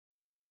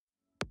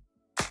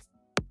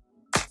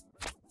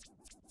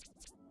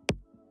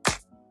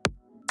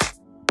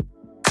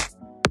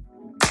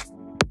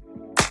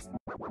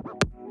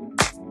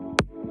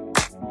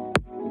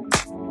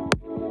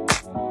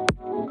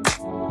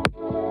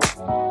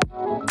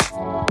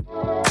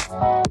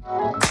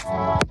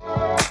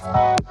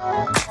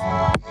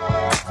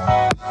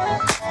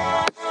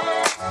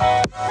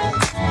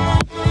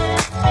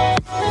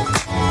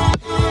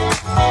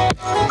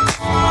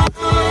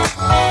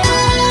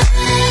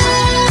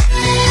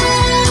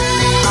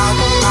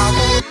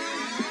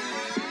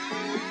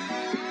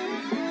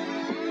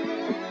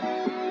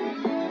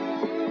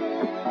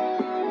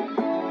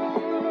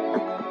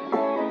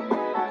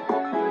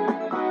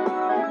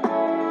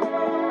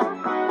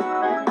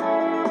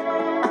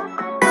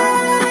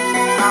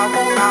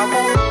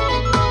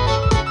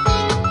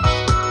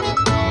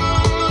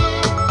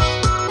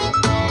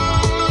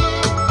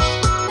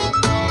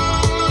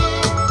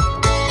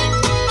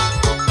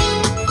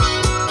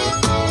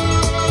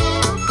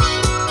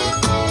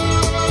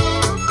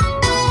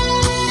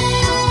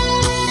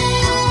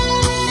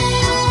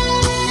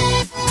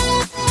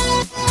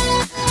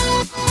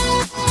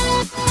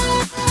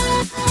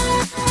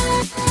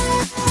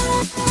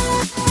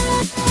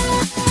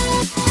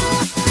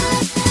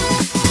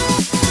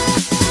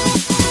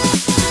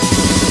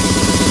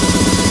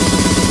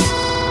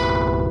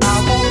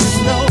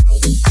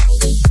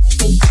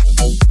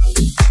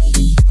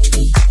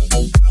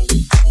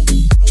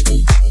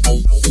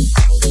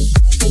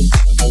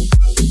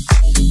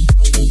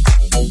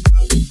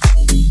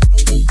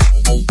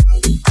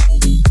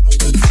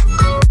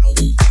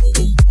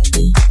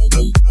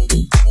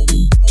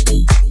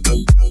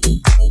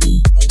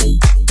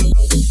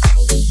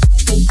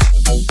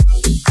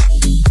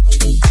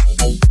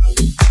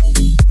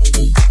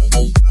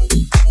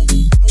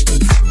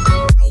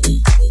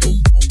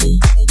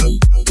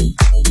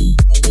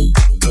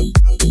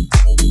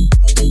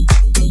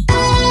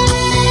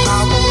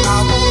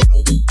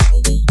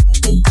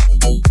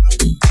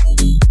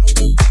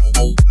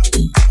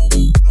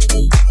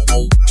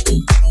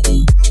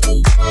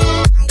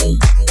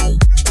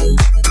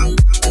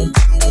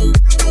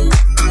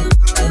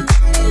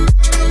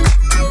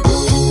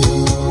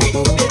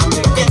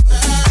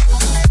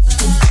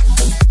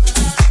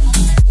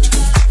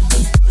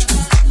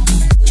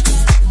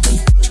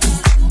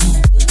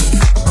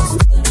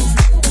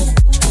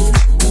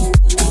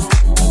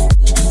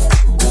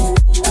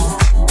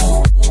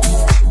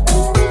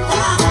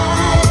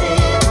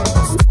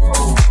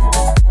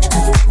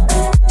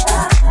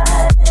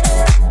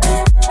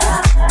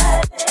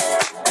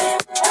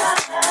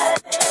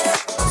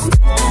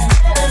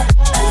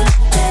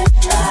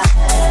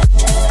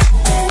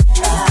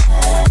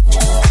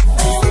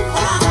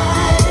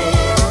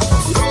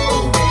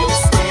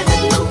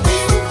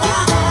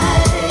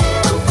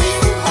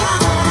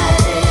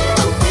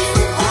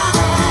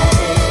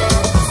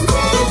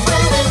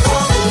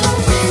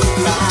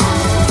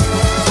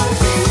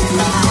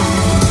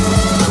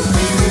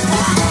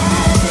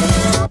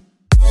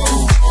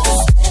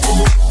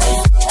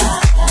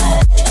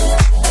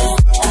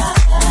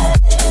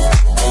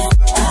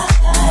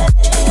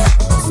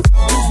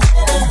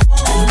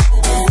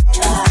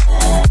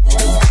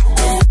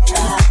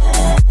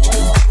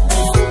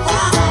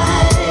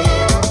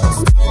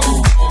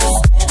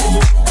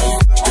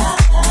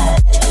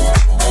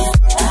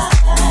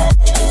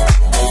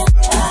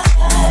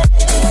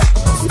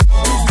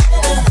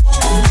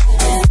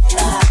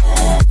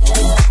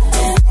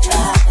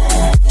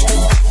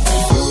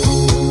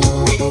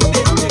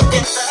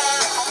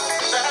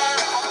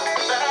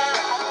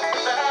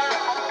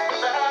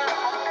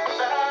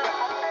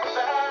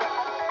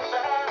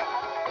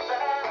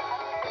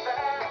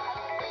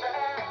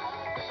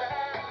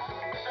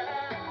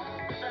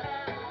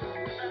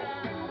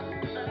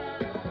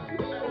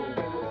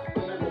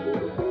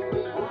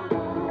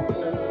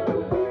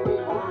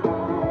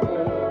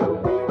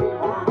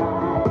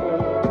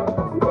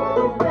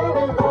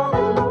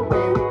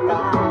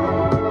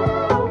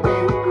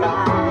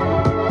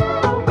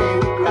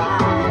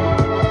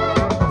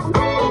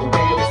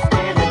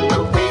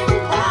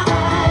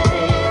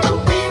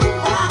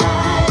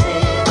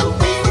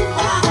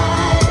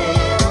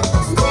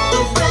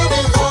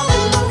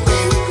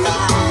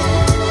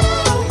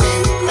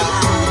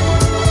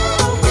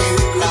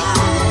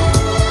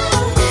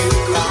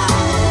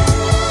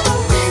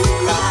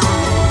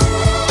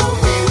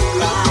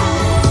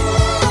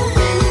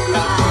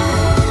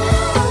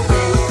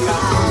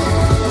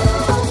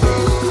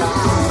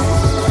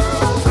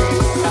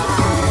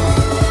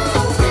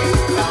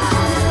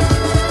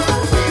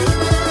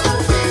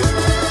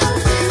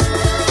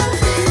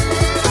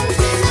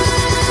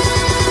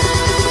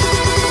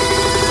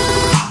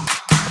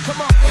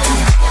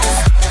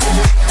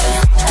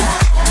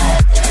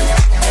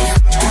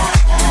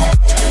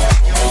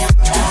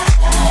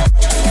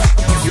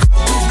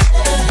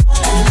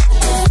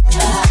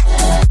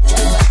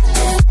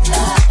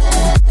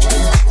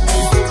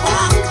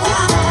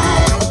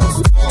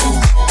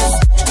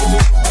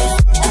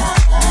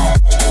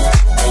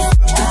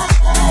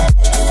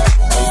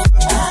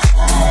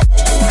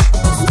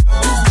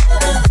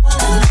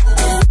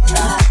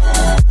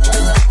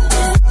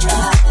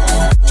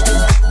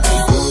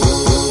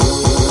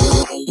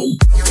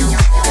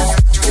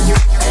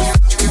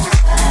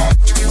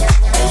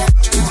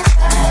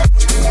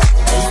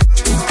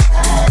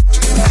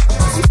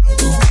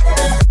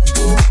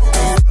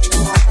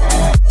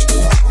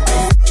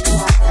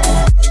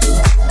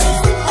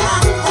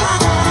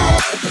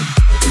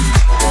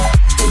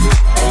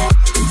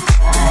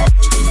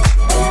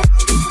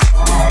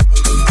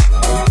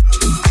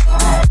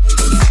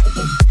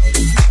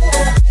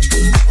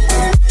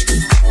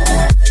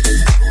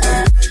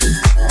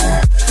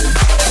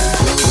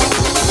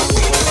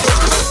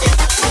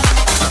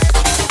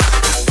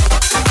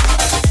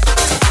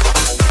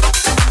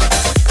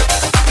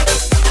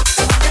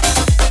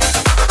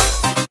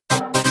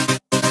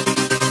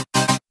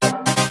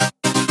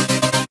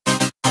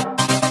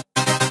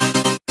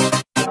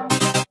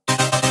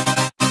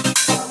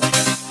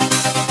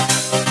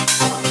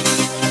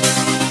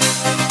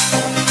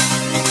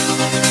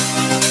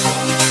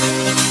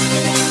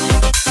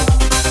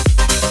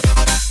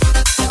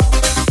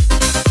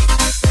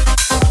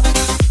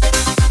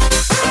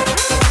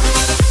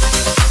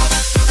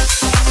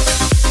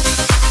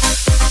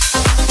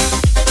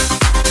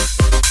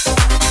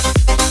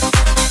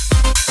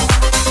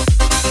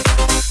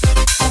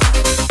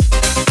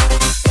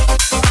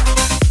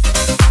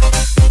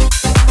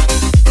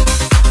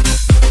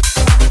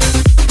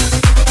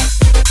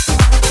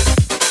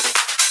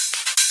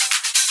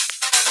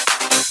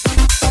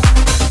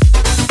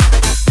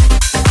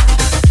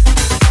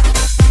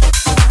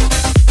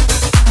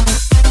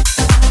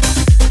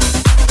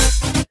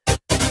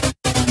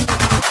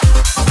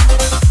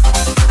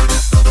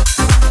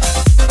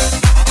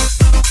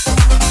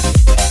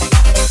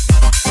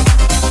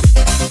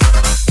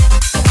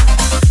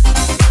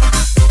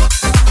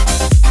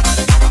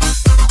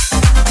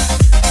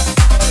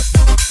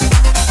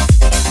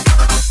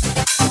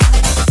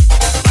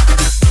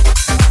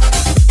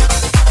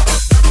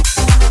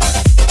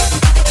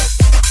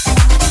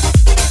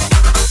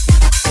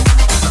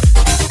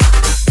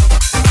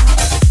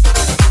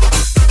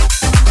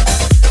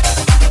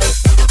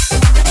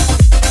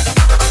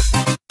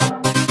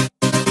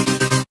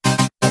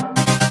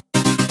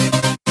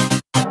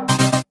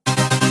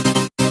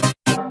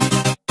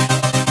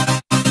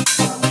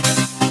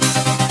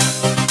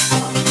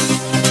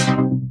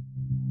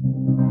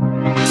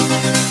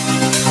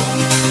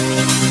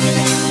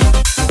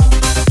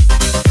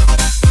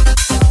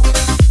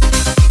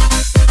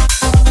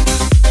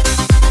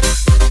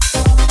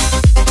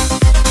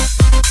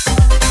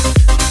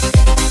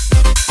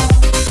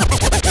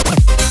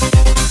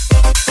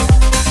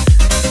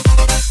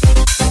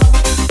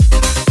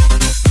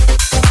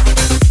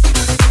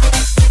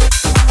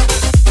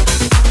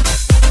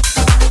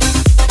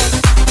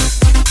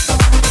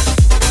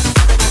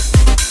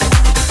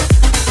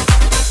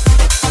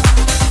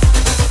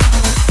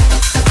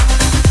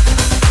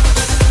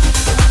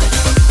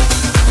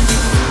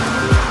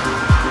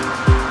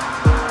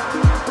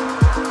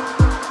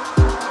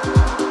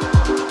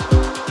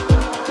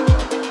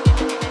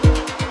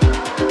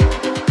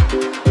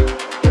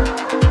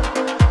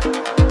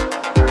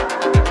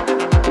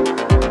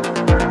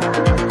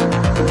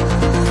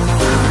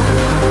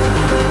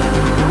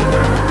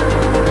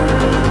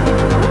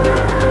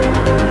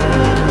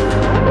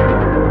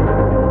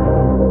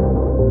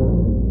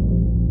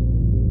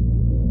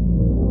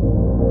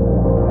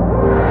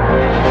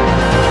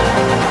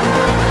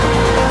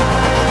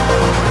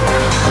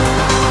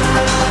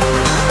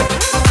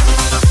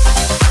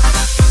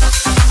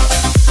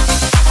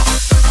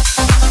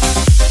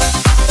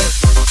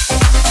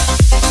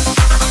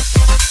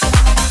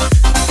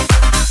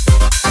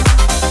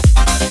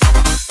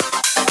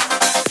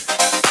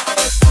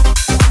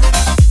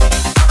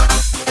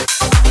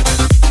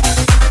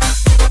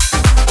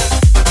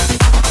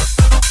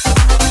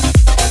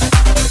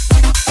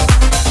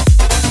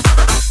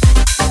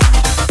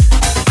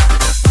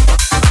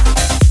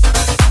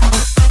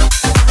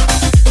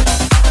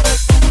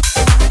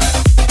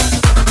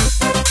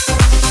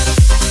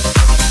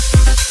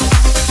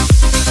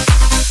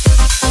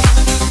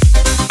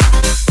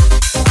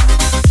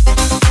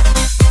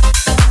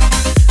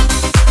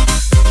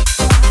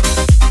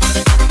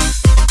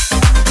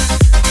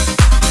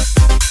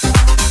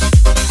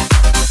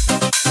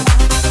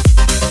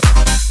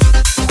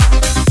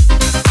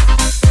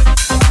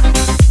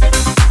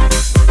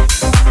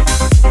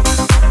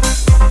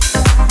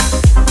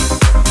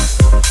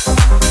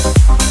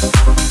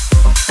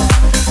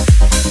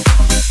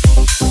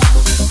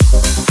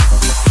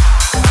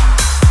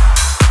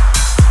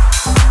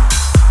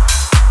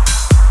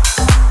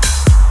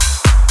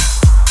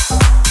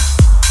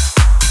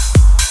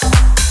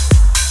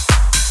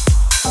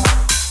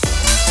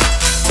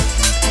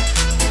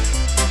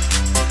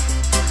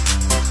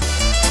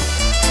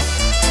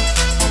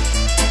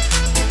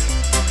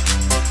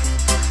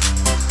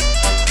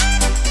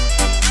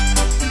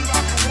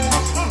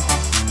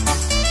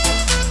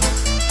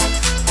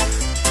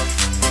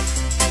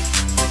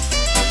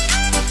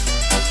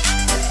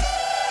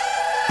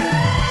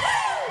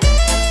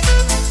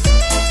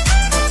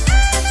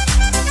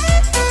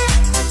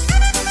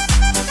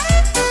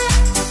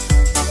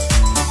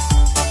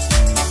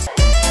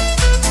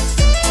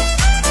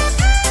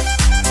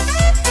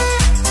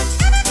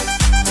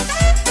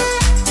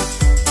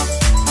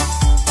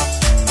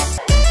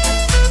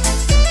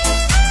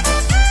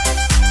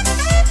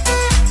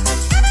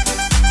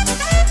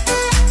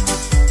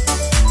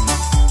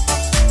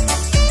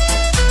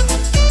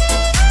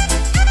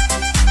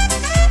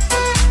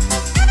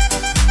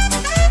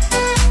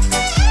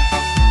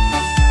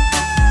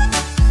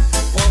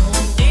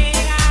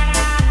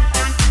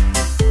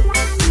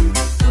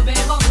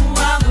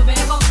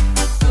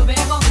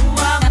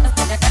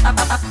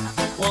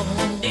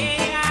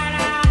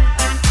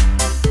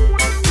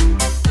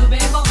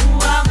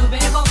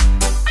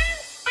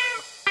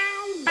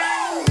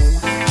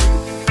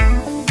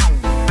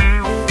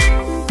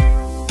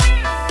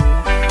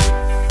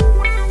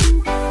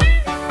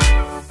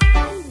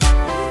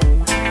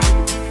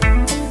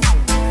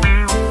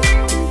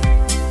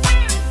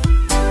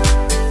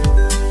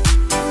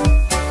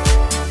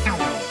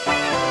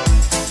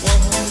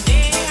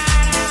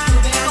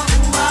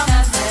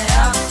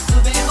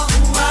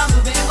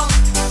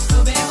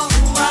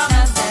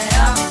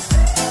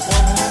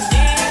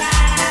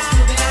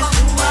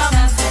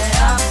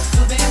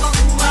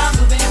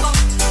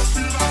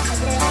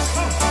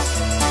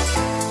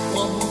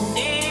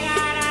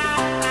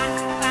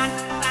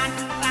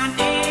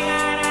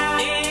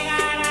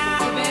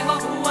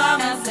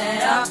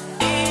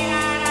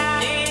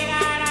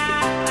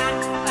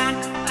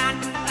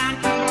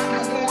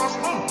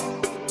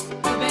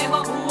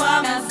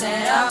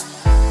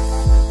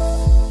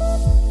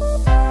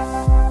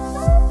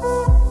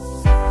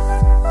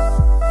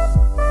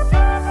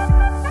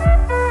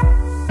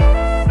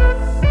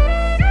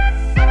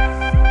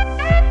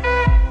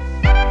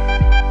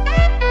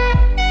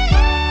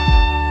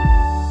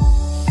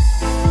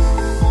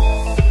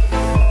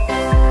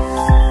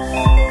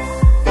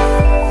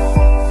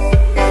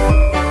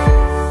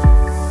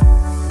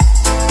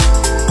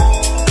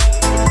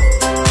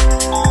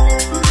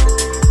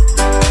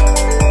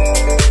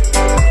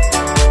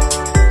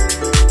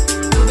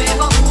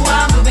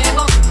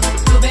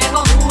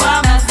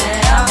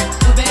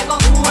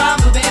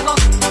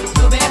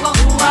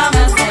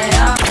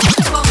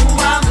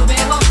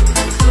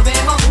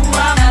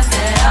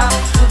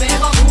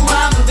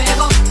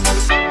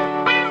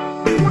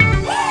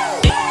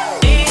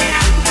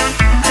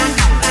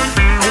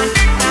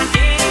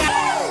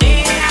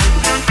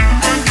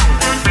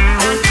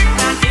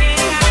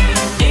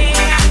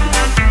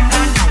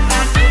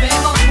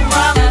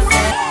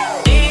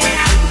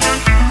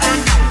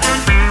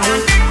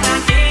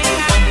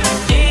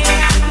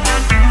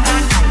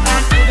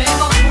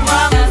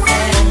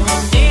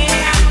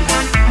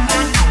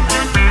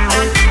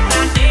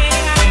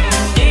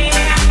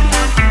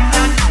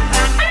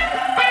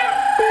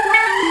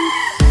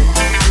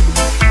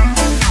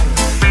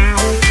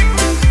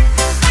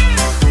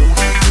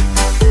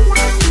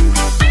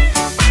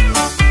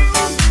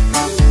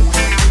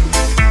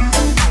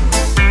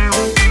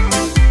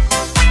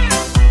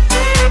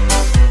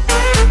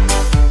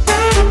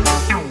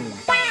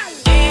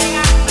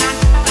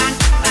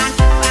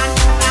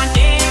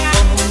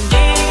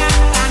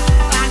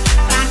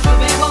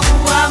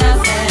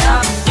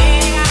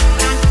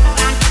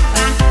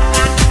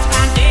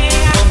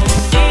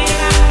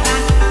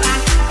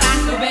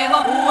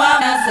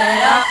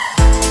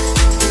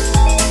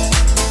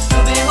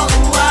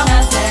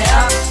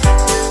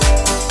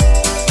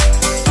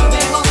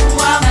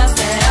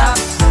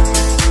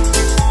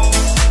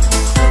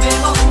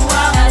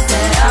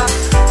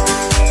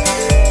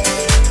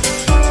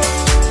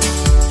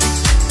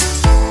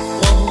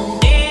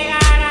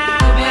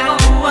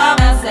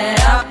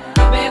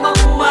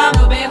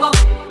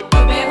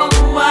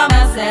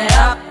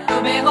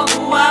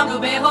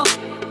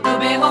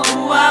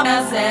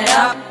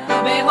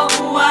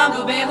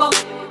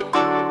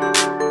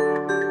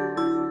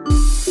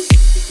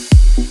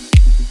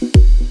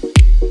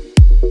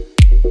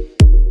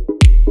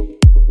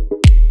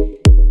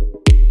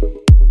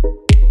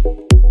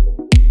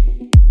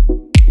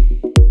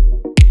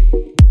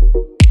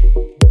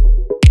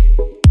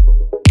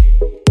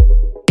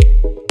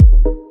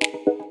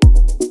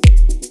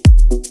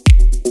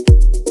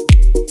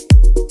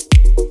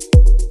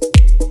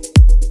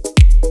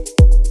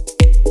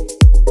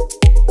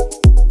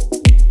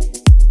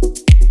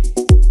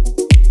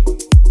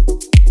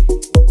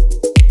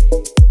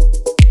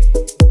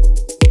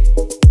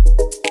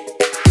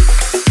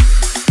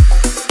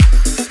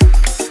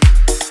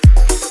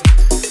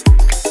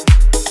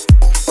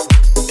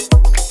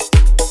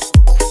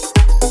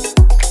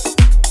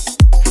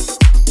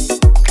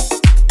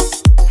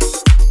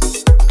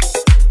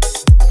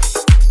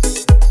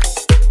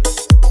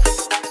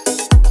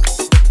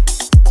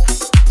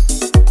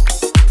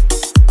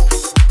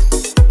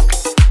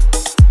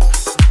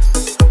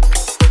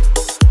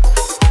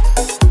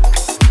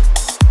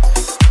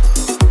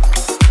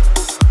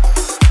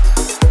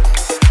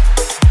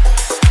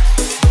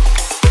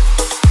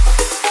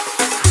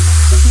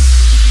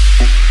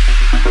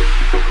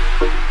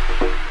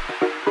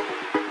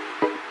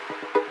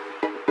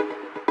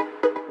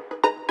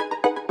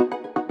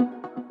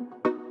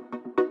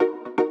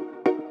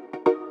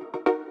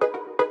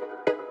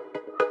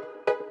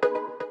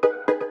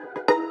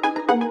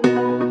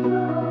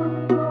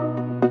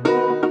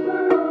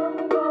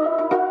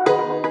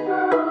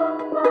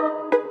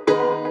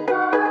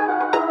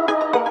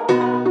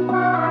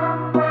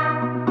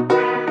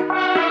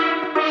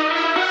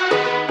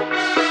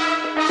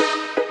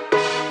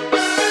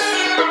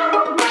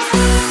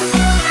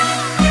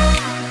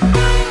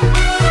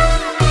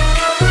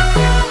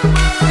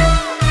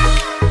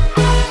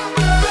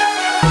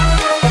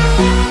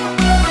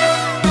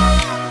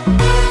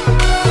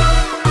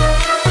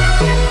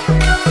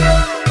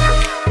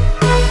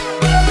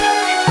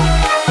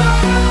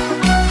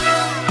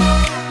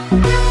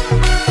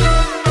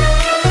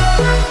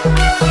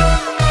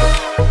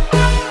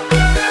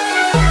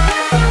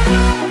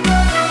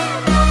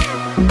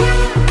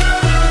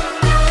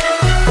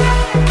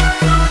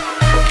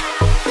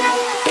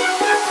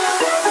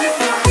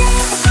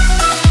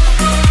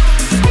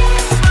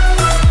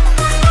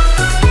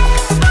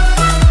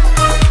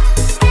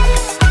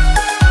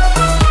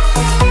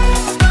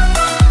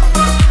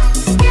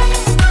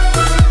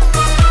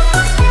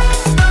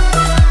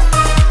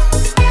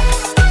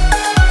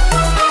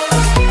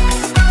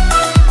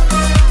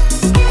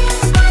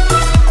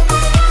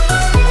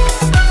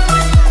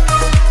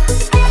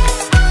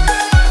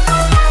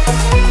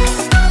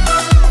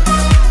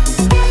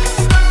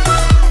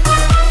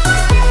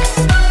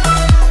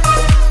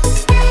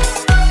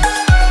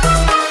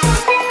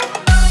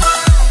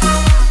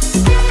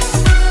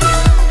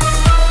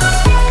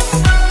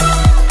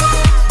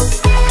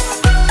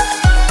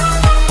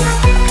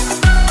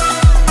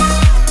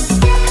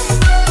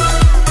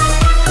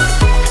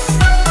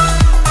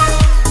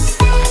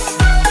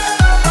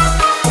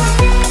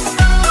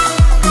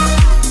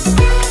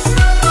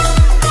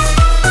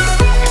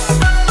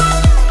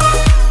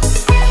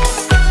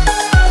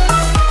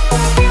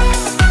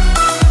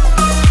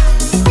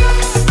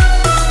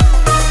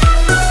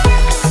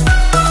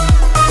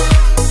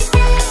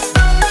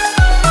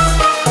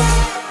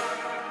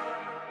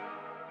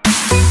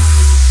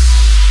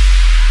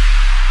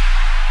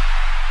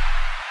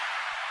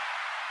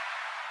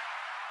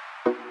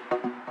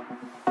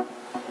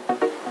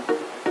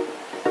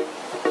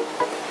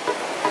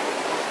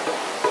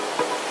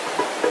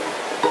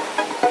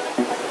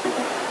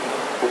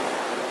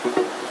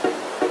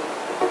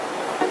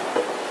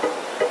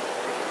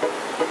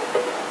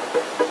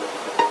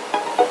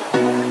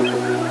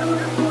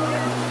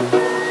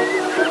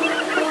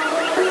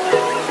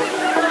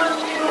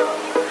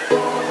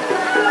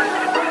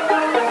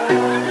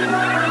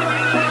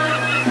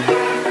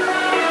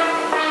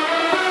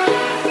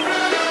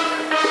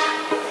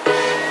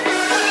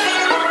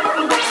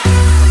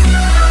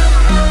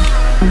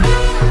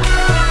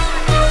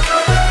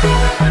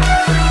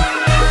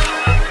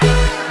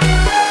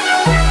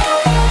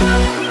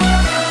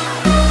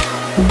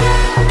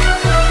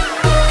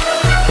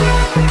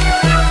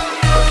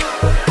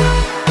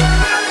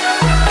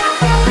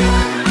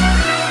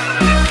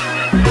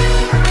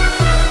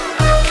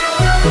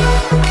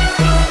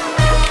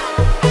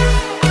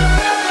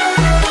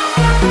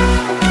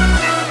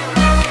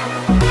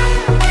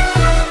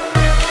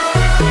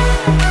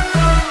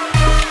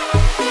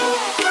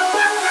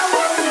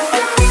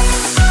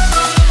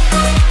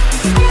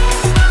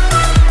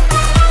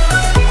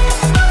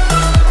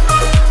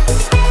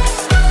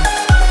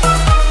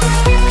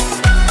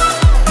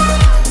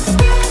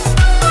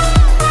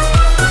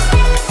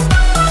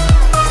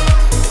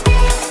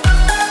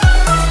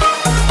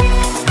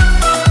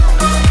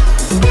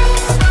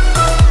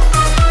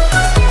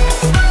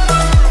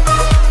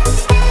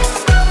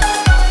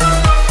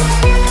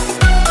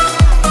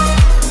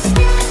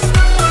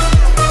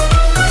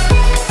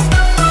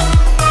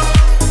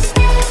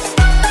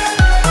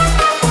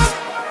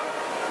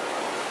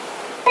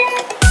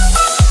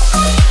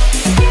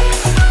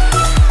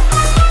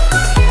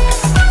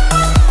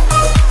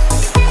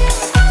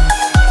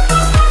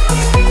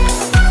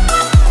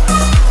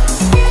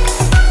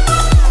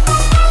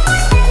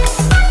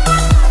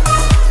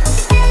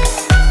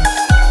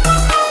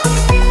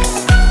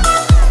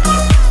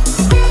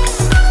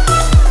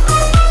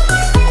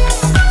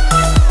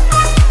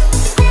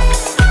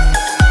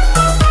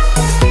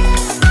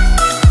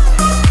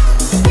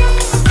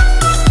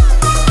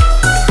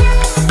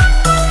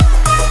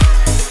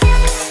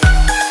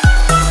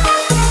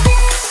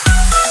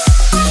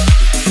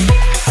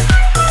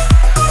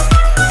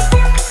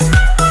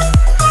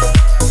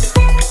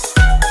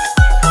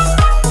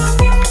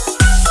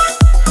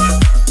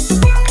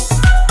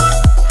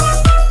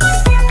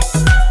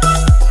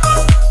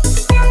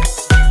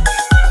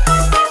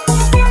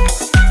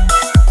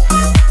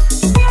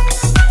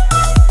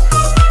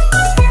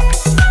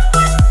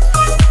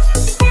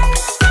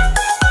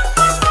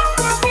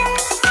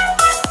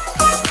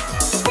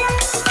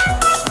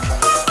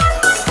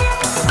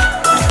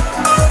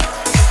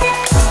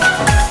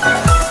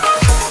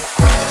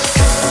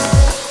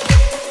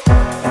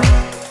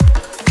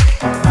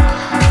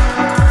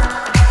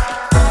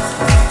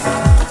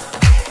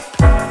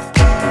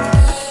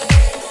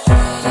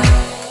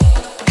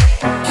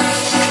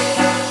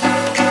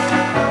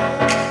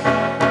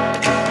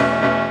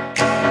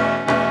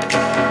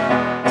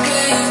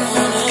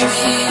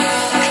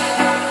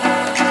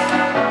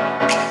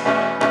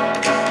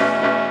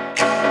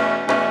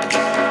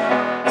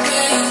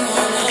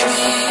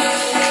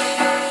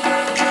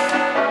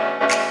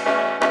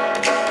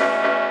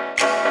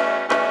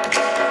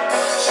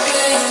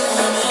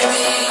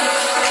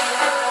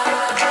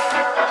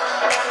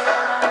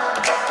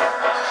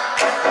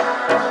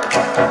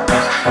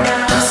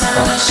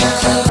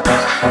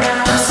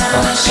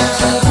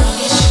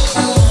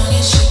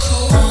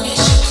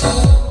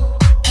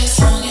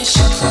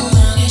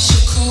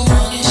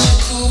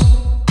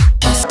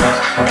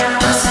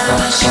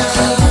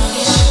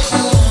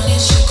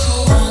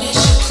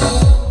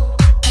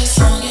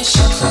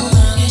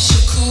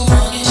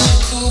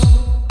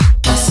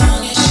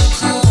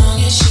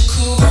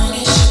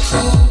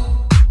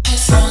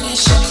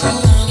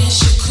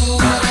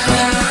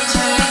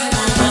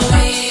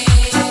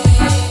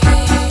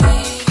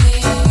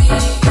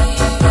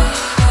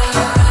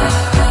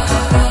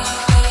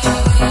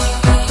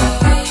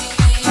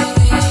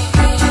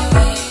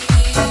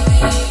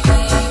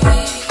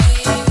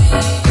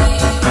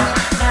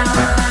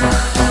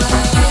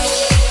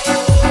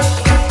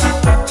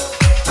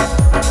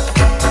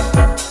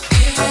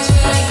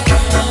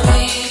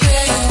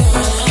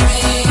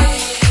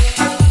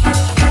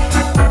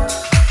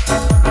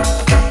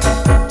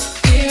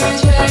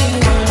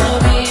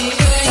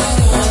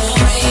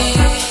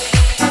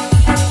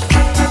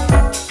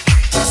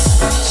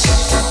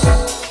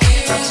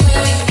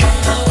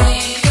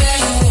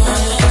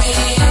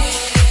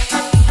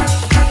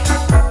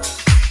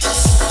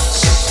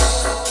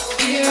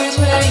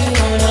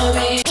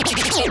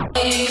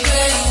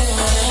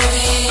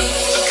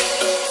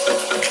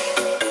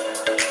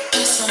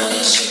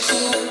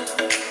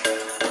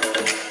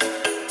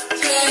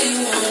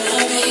Cool.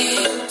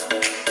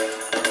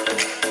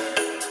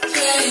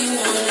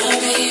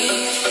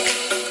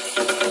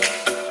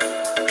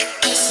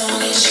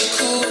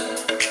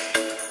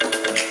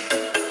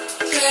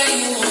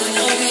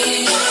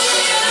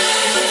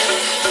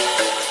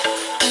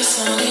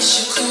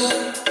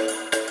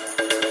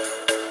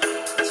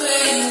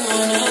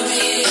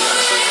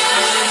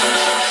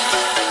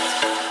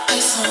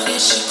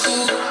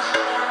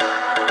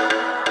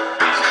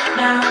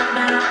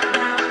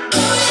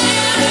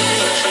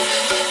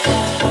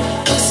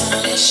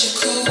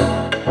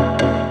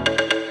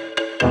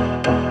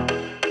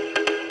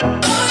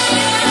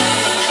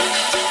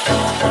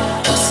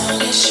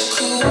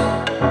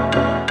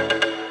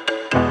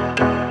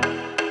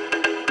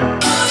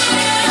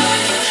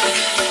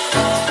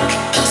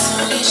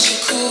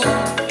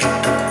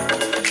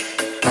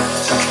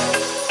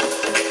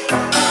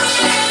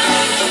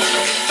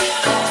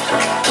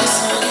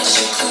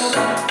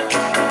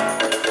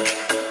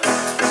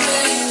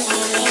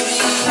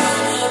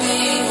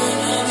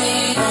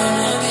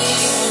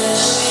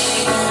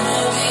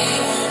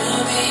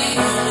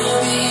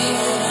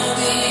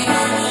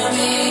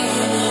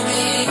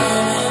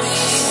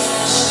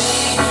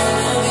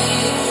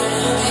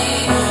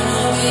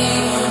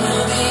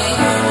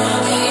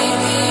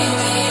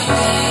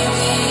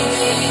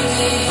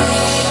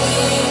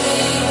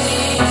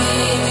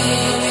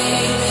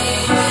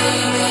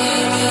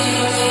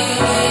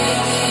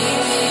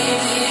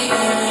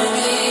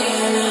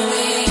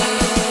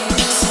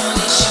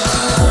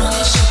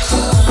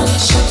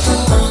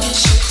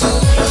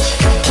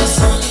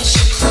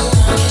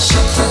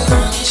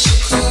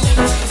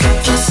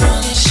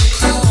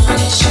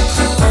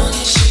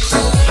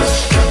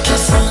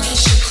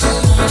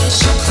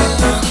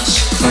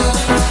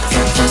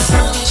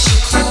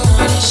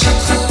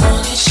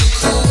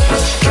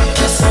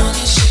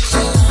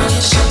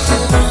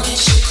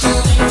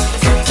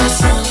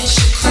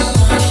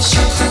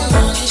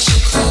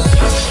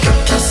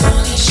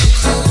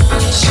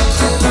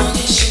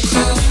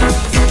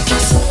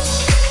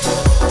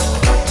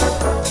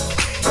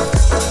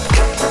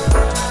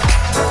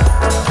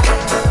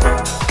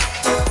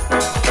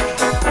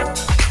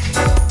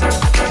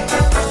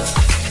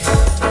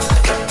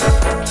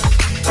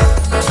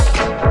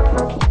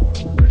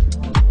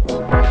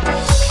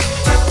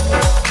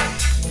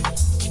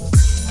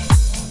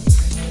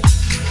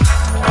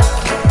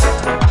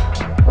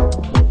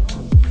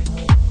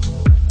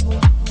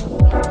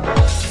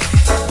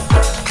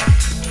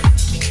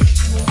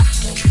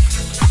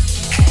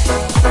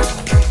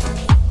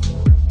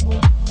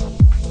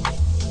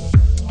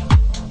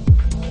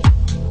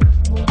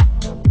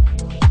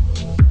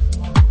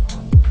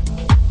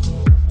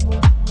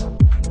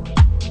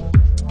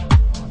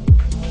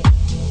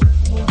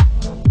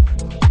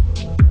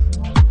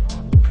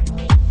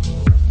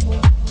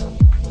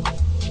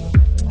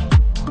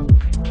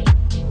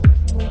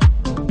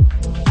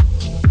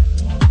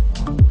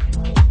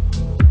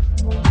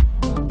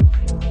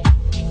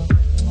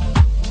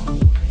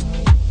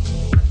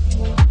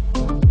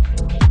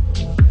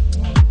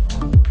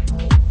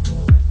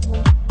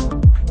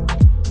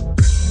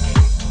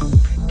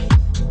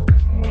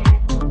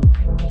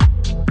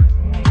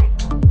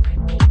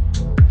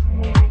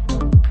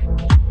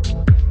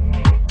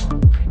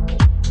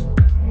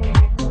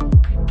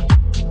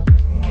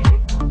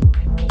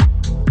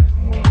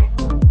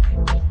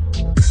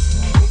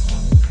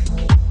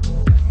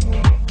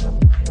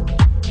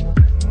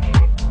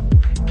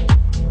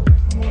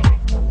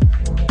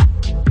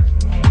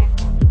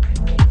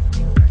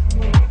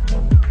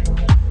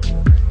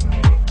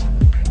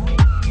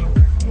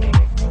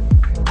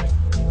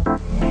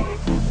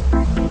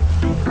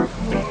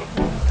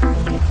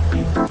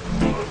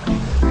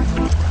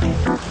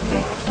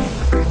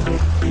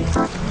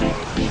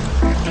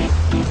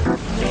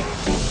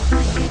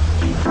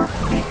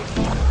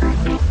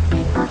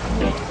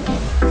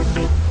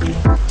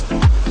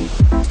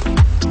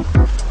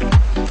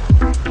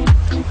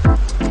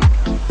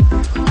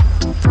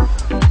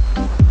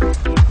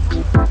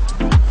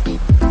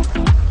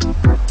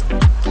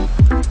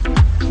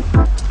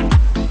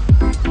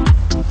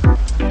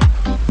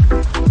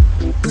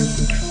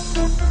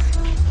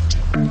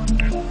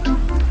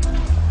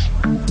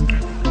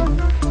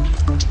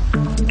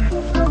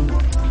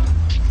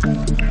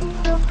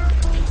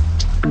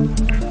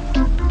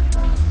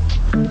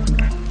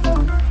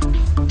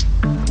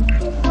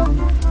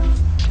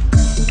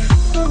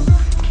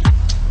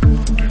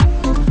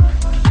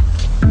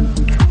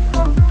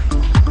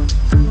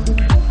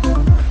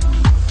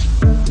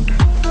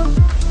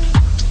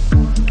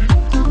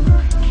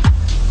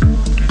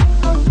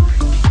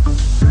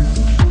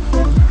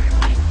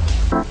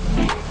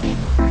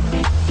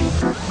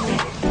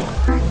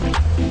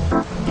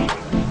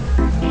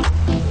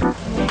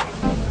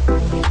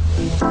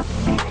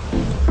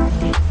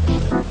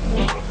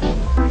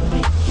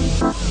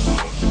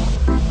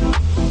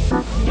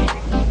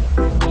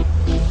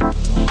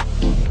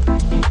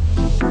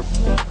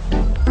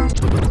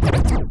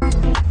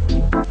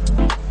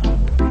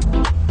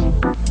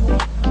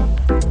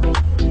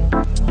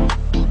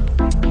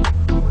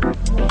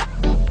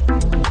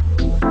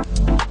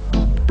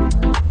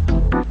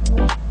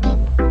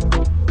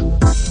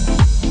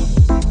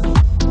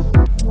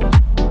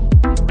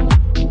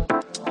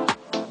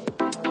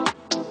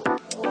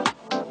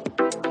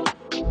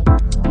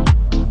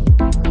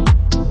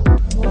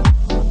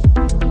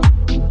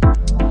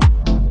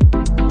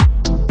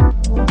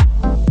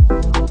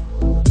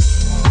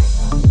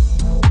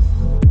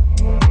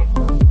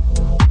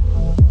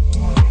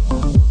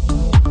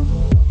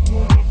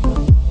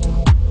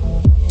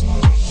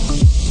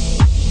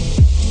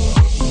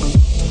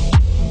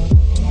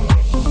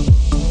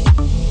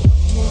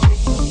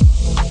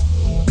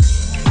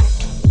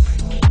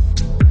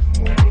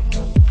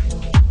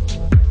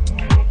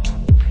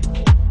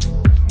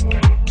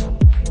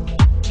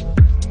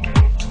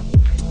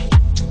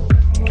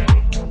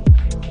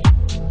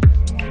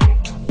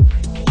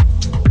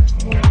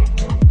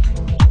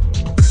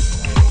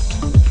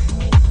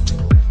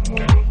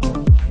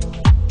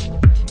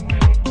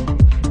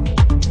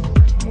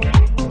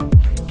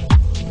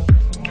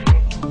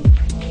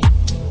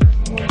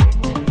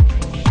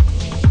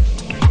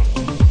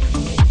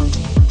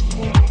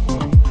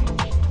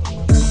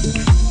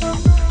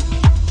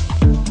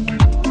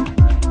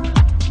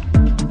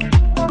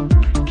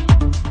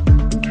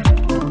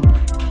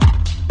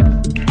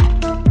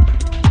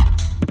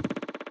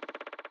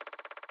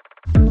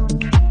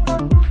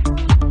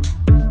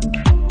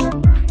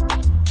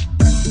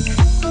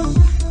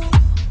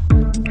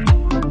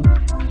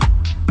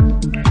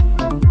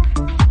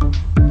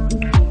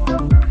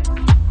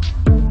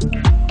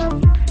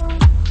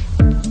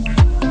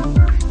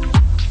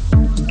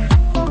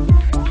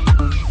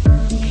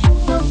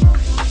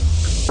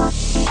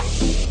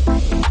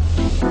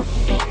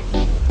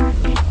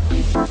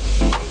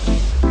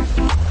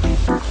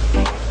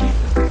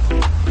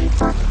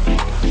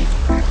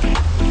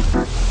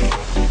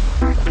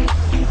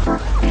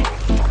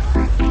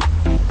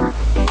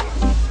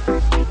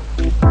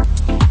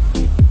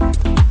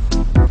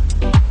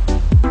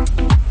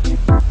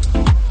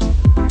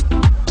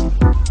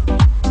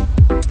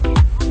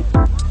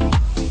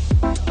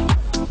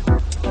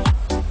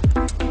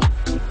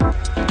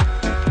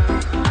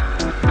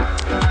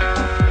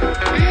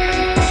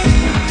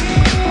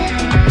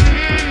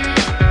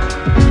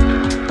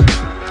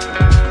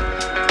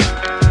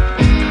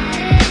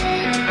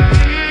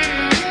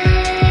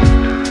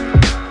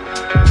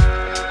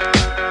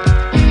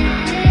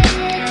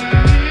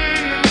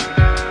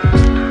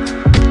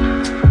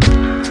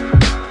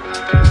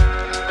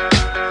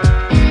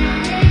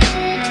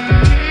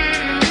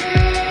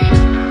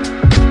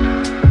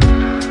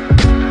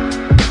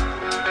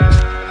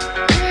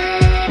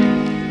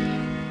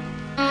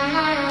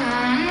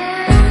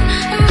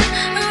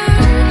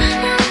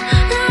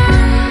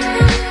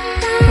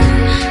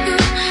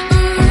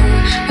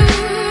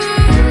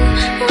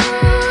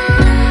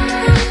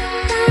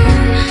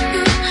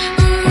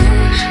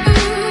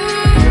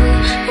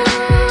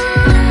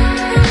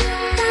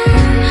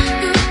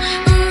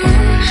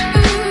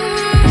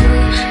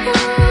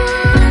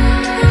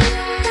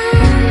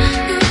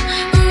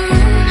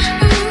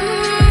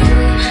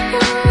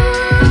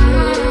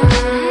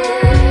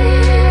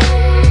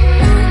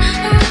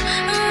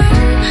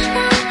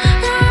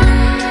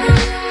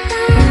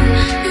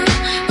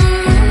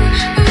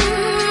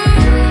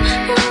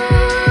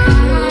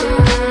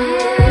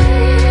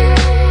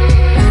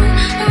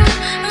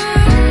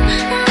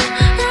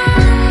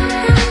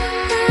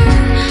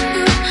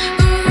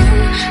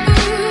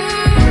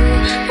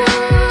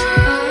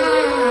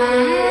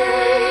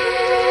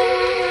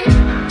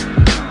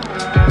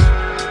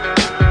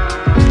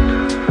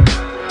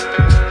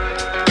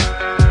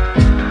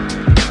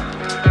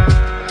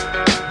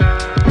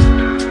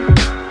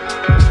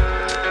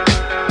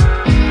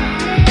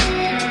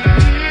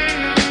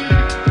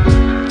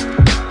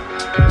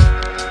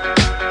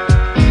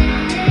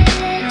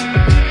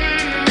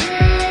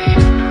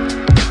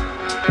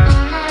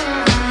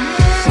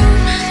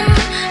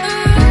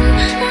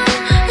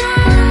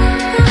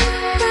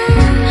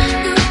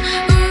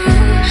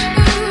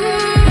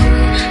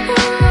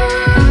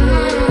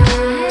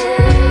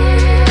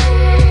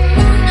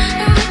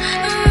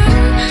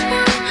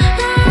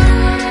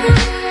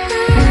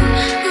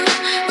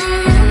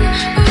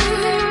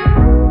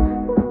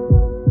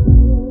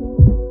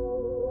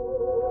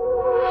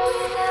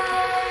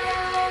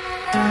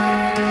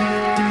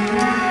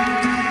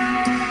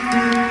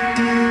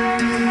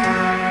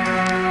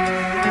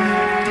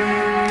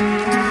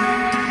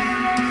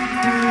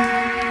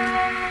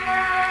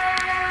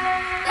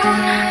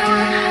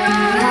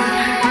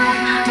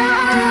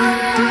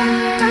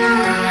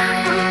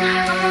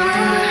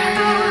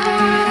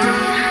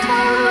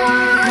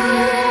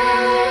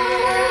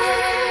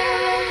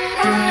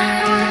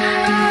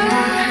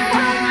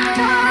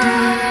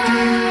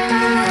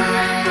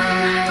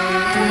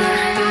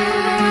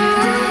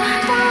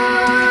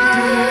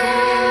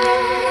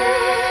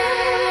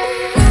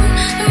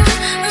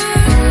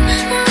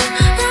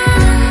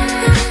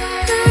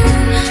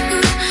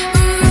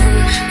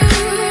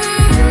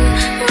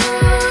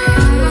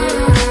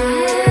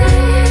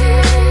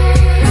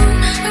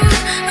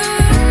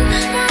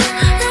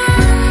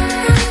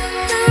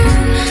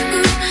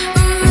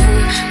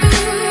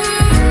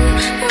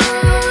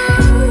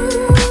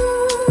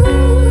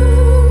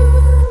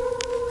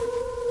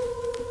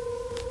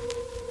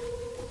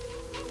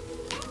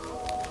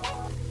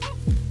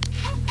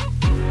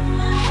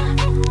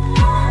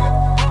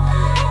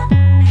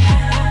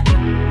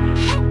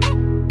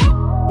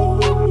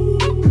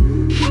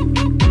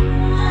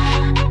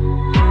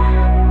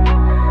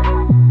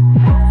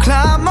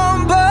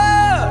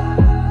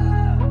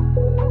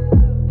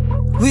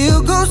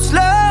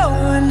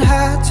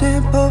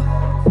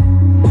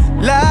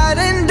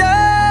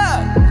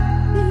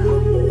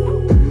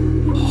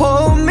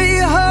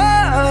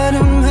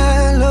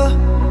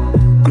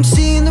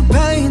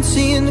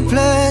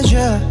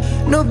 pleasure.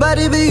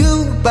 Nobody but you,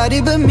 body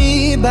but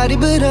me, body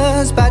but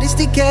us, bodies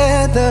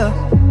together.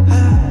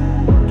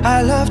 I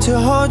love to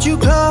hold you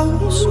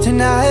close,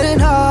 tonight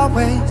and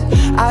always.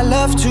 I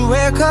love to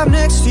wake up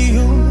next to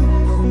you.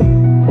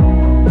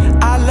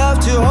 I love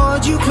to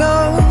hold you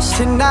close,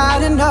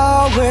 tonight and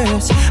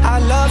always. I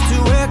love to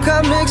wake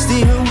up next to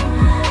you.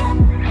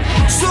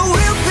 So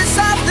we'll piss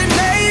off the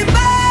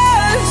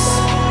neighbors,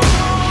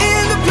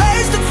 in the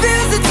place that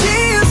feels the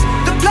tears,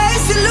 the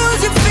place you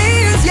lose your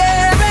fears,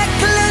 yeah,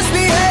 reckless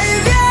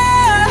behavior.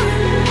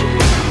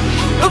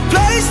 A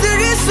place that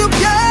is so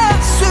pure,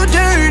 so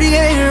dirty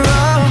and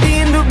wrong.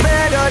 In the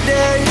better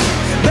day,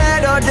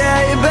 better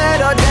day,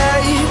 better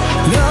day.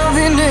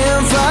 Loving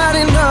and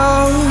fighting,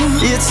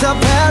 oh, it's a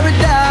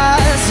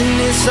paradise and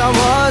it's a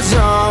war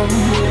zone.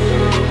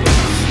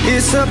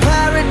 It's a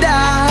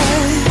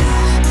paradise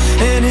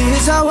and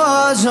it's a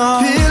war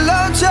zone.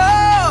 Pillow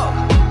talk,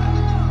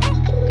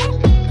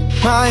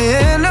 my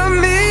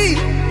enemy,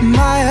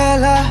 my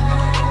ally.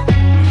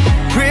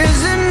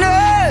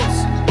 Prisoners,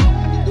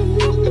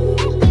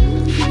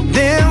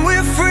 then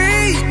we're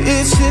free.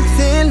 It's a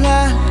thin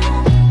line.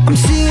 I'm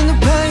seeing the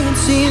pain,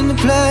 seeing the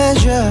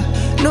pleasure.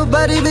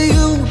 Nobody but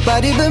you,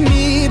 body but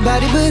me,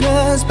 body but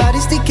us,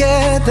 bodies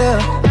together.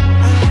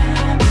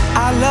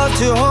 I love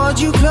to hold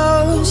you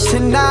close,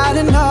 tonight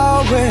and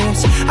always.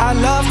 I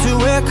love to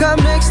wake up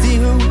next to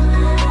you.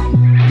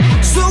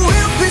 So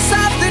we'll piss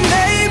off the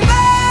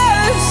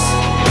neighbors,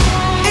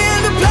 in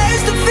the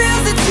place that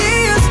feels the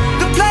tears,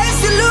 the place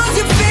you lose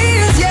your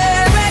fears,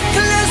 yeah,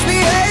 reckless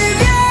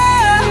behavior.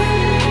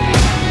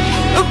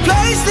 A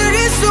place that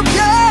is so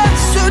pure,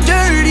 so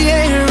dirty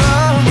and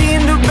wrong.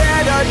 In the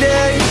better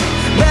day,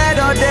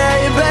 better day,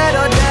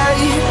 better day.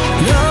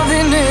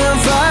 Loving and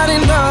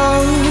fighting,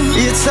 oh,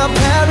 it's a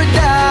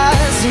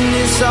paradise and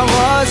it's a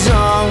war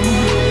zone.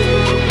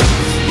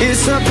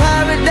 It's a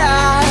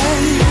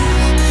paradise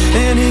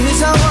and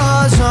it's a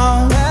war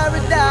zone.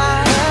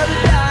 Paradise,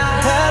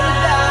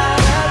 paradise,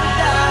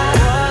 paradise,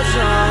 war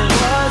zone,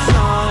 war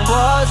zone,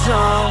 war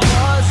zone,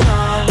 war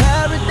zone.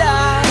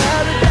 Paradise,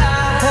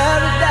 paradise,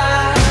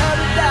 paradise,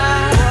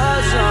 paradise, war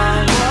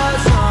zone, war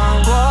zone,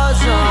 war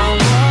zone,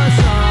 war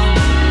zone.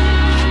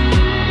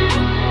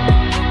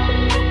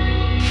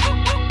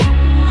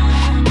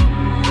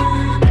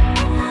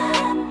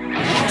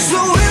 So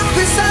we'll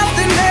piss off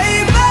the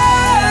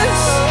neighbors,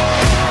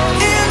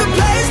 in the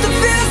place that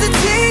feels the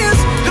tears,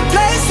 the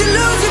place you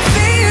lose your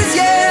fears,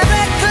 yeah,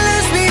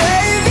 reckless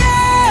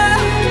behavior.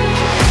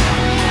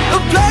 A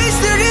place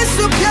that is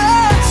so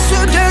pure, so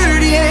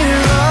dirty and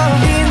wrong.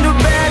 In the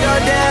better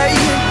day,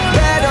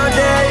 better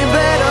day,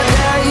 better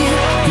day.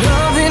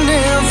 Loving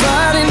and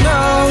fighting,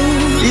 oh,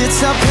 it's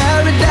a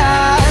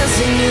paradise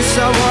and it's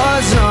a war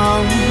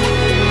zone.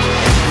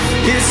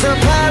 It's a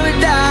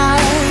paradise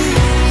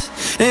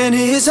and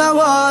it's a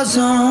war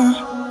zone.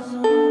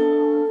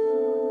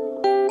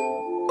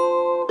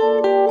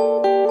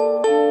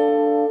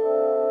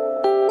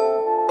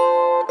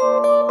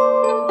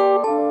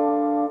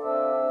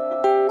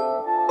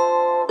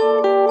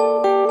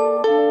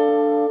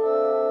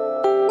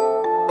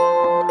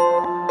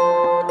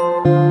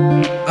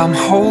 I'm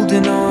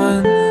holding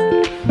on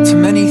to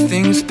many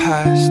things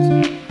past,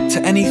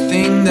 to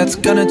anything that's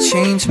gonna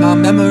change my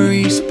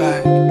memories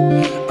back.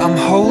 I'm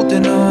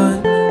holding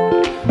on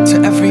to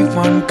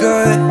everyone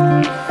good,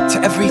 to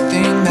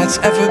everything that's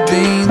ever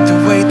been the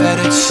way that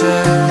it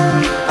should.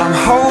 I'm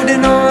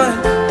holding on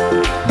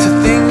to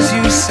things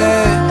you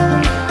said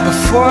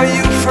before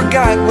you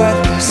forgot what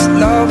this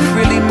love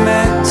really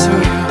meant to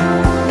you.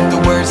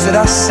 The words that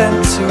I sent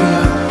to you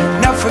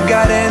never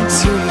got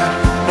into you,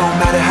 no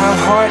matter how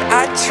hard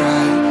I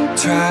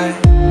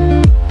try.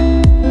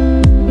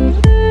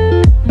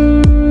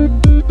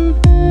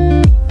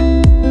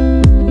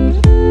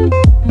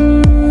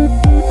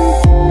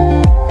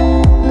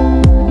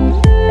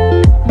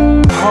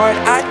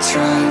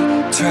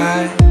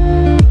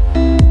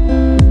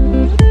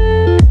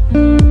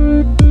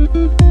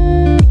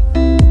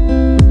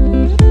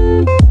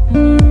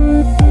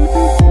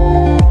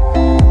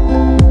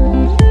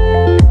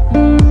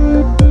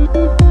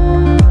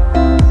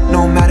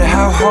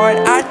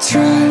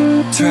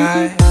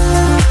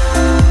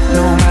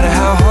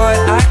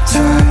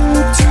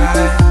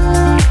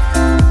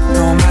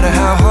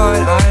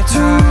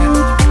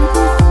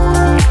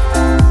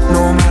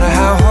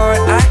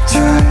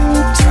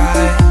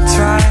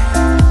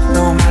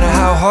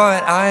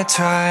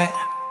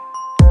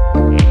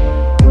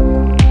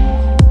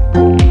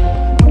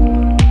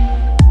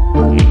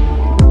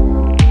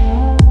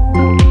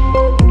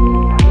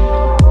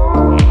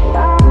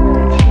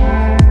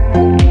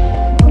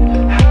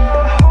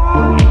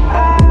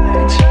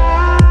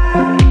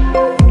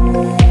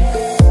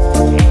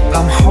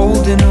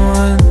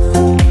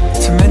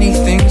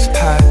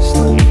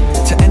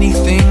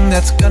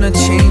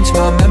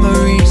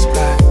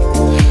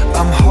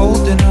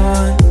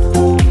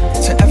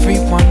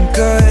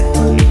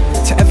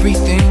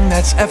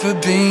 ever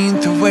been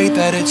the way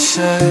that it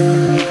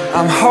should.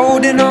 I'm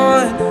holding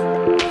on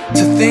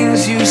to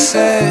things you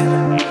said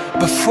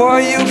Before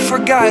you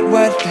forgot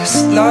what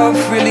this love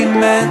really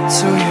meant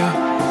to you,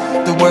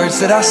 the words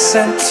that I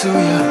sent to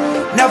you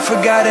never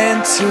got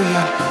into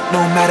you.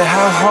 No matter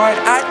how hard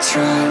I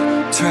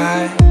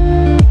try.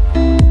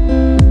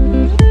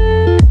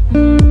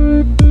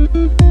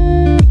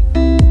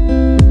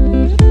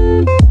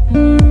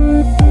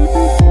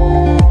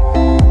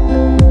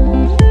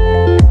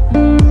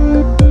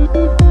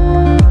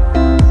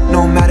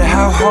 No matter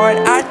how hard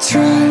I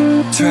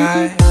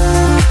try.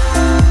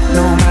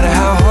 No matter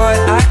how hard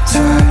I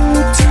try.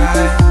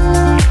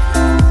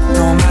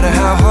 No matter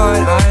how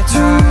hard I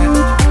try.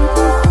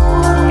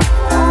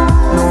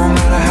 No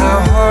matter how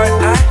hard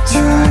I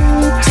try.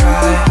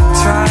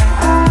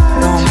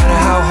 No matter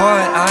how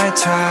hard I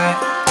try.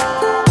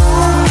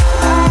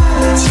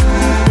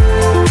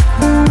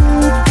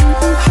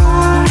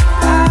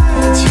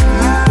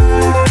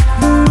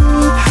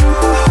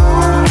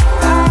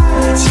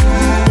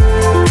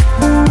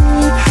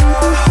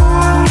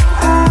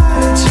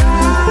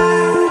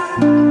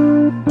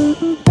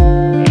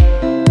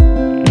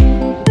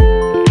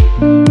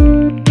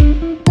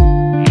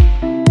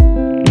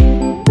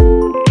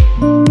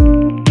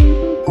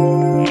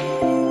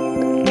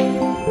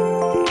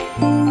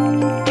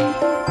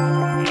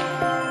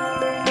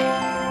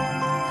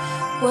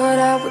 What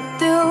I would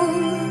do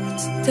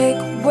to take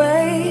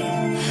away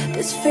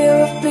this fear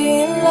of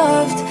being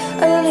loved,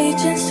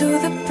 allegiance to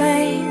the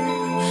pain.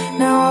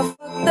 Now I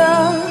fucked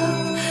up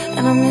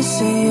and I'm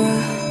missing you.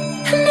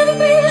 I'll never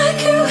be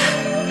like you.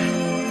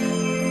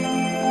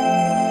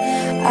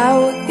 I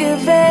would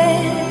give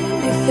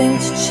anything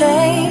to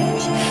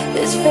change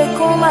this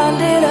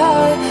fickle-minded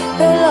heart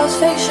that loves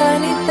fake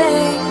shiny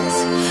things.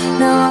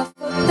 Now I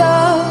fucked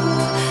up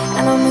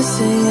and I'm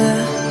missing you.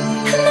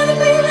 I'll never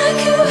be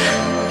like you.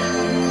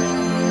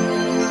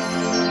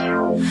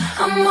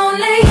 I'm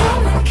only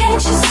human,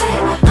 can't you see?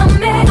 I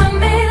made a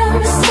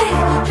mistake.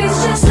 Please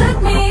just look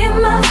me in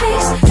my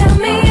face. Tell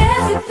me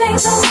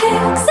everything's okay,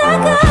 'cause I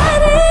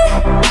got it.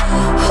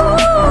 Ooh,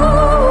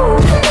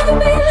 I'll never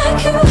be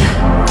like you.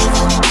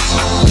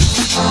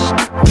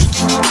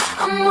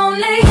 I'm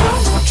only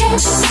human,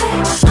 can't you see?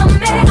 I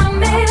made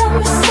a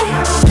mistake.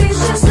 Please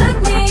just look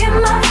me in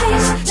my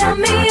face. Tell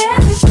me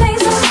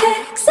everything's okay,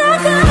 'cause I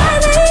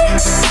got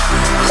it.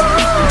 Ooh,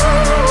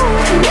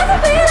 I'll never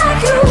be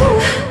like you.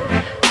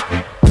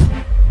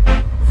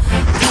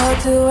 How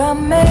do I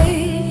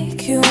make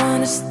you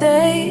wanna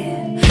stay?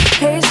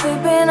 Hate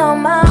sleeping on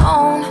my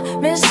own,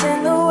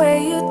 missing the way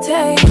you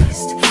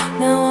taste.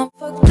 Now I'm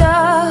fucked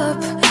up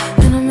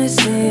and I'm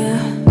missing you.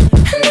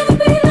 I'll never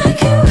be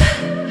like you.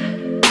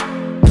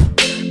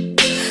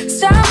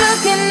 Stop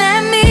looking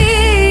at me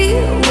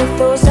with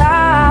those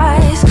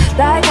eyes,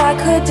 like I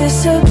could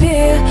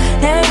disappear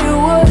and you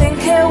wouldn't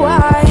care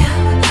why.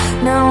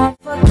 Now I'm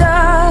fucked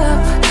up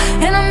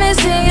and I'm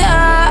missing you.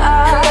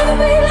 I'll never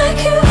be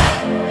like you.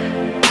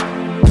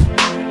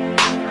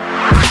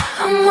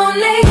 I'm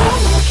only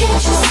human,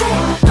 can't you see?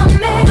 I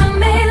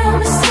made a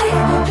mistake.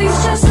 Please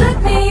just look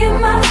me in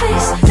my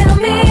face. Tell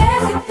me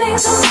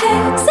everything's okay,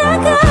 'cause I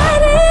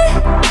got it.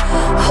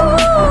 Ooh,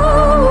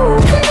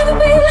 I'll never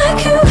be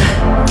like you.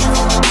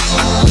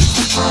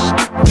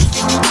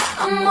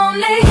 I'm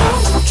only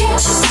human,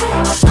 can't you see?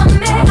 I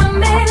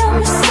made a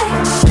mistake.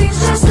 Please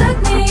just look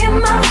me in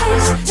my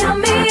face. Tell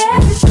me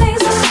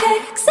everything's okay,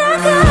 'cause I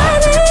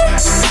got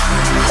it.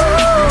 Ooh,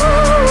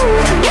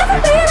 I'll never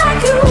be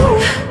like you.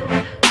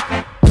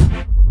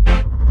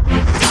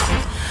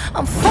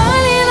 I'm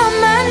falling on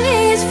my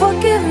knees,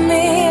 forgive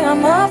me,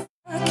 I'm a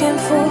fucking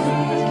fool.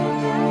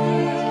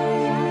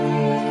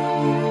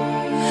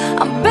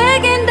 I'm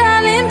begging,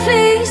 darling,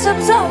 please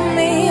absolve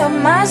me of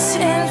my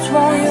sins,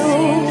 won't you?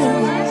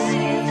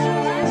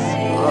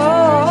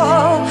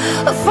 Oh,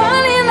 I'm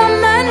falling on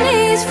my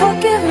knees,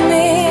 forgive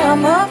me,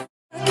 I'm a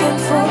fucking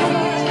fool.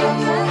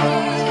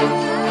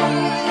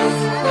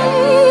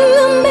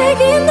 I'm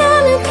begging,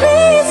 darling,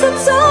 please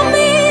absolve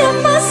me of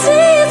my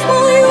sins,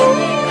 won't you?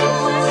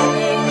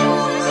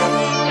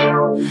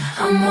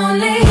 I'm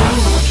only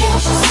human,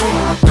 can't you see?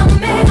 I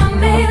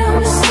made a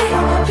mistake.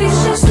 Please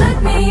just look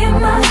me in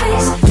my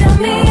face. Tell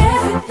me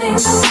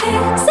everything's okay,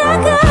 'cause I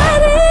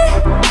got it.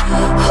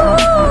 Ooh,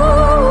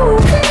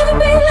 I'll never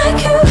be like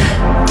you.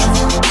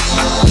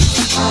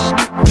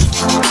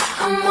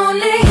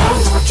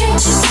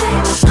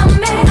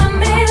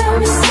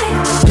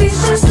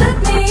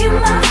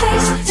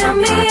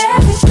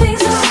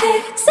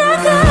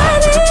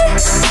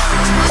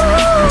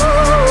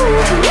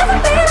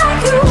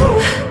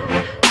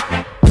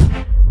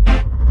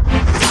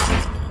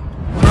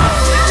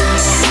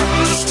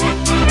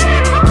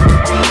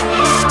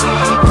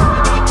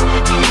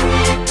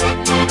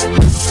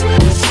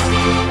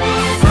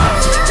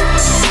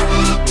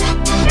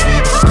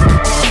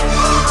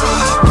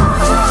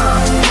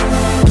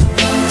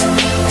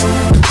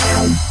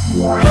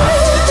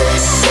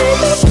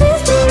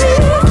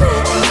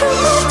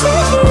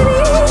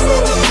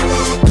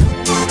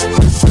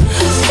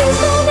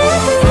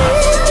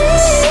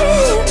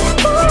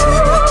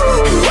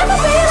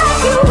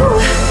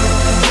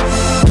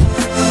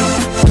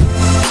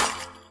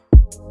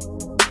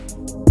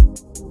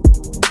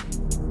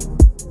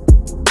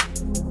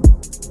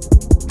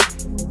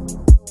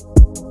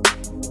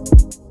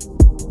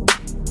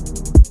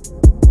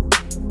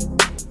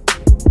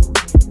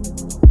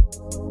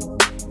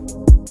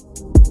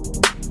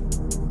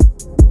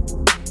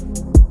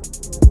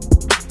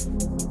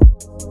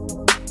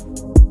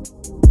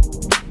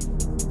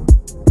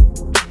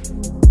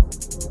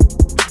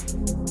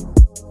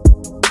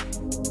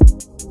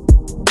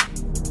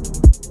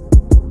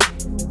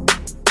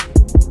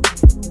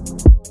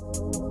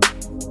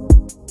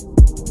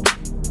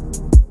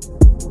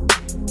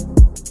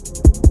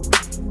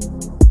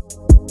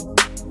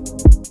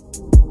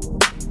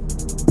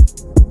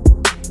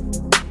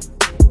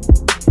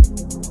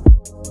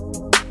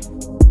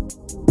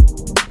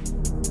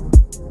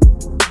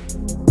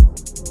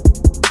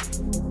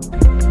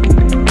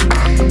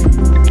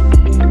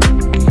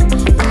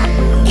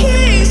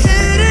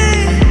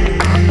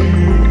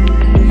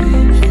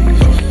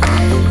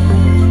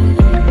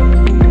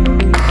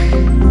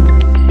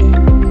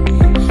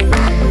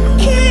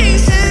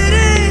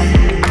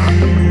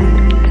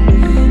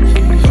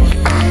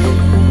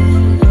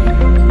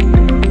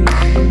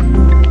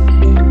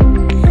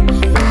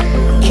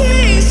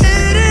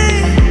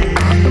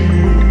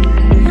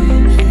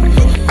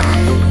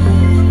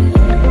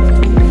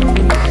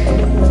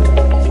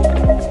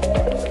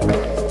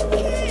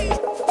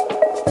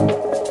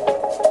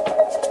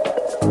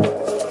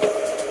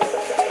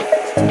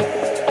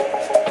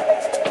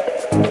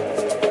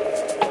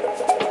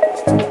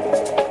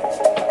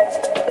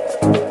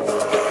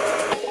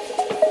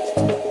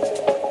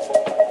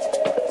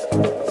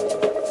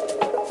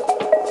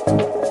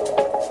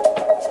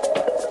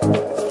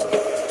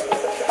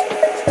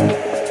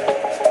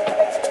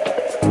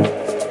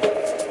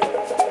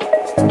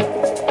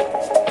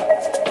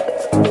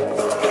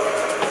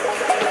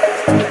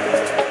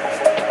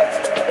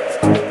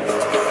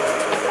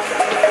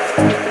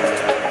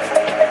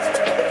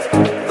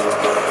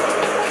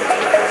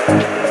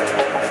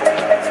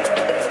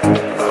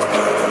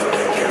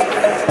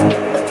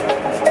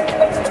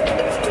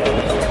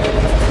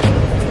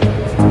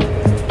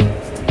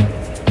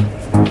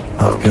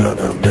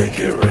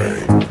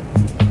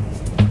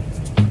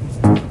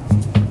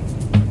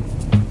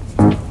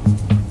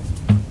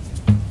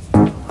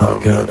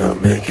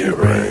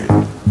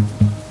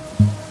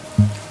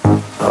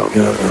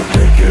 gonna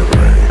make it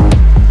rain.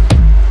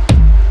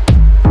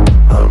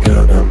 I'm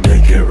gonna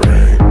make it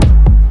rain.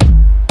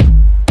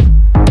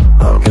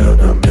 I'm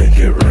gonna make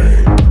it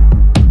rain.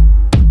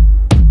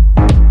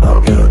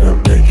 I'm gonna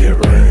make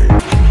it rain.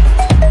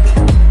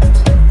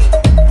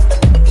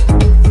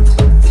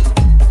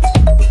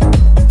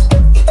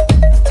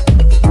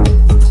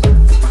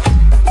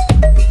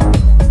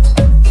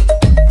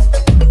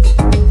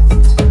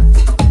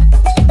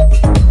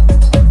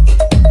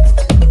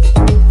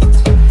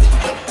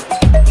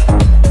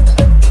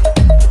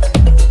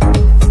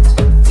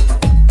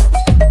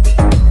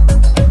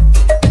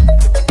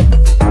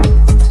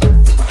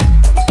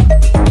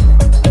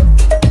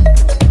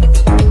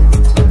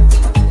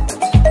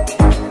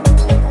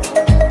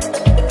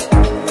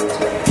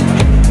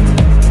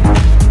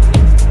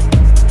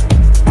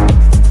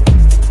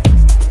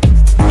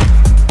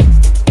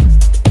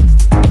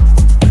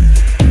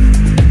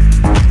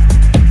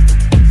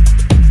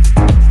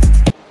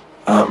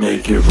 I'll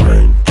make it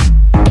rain.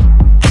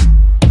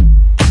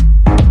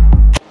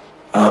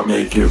 I'll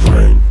make it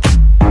rain.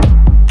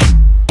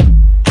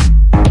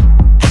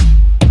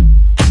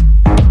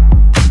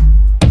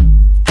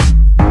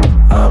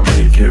 I'll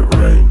make it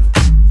rain.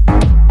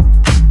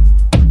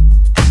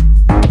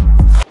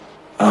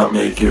 I'll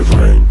make it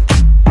rain.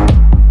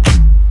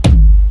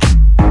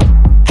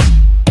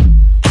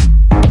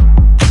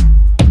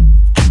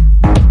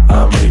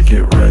 I'll make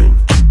it rain.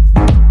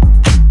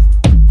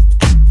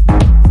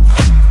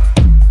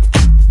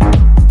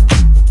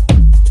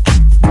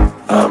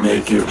 I'll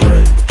make it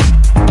rain.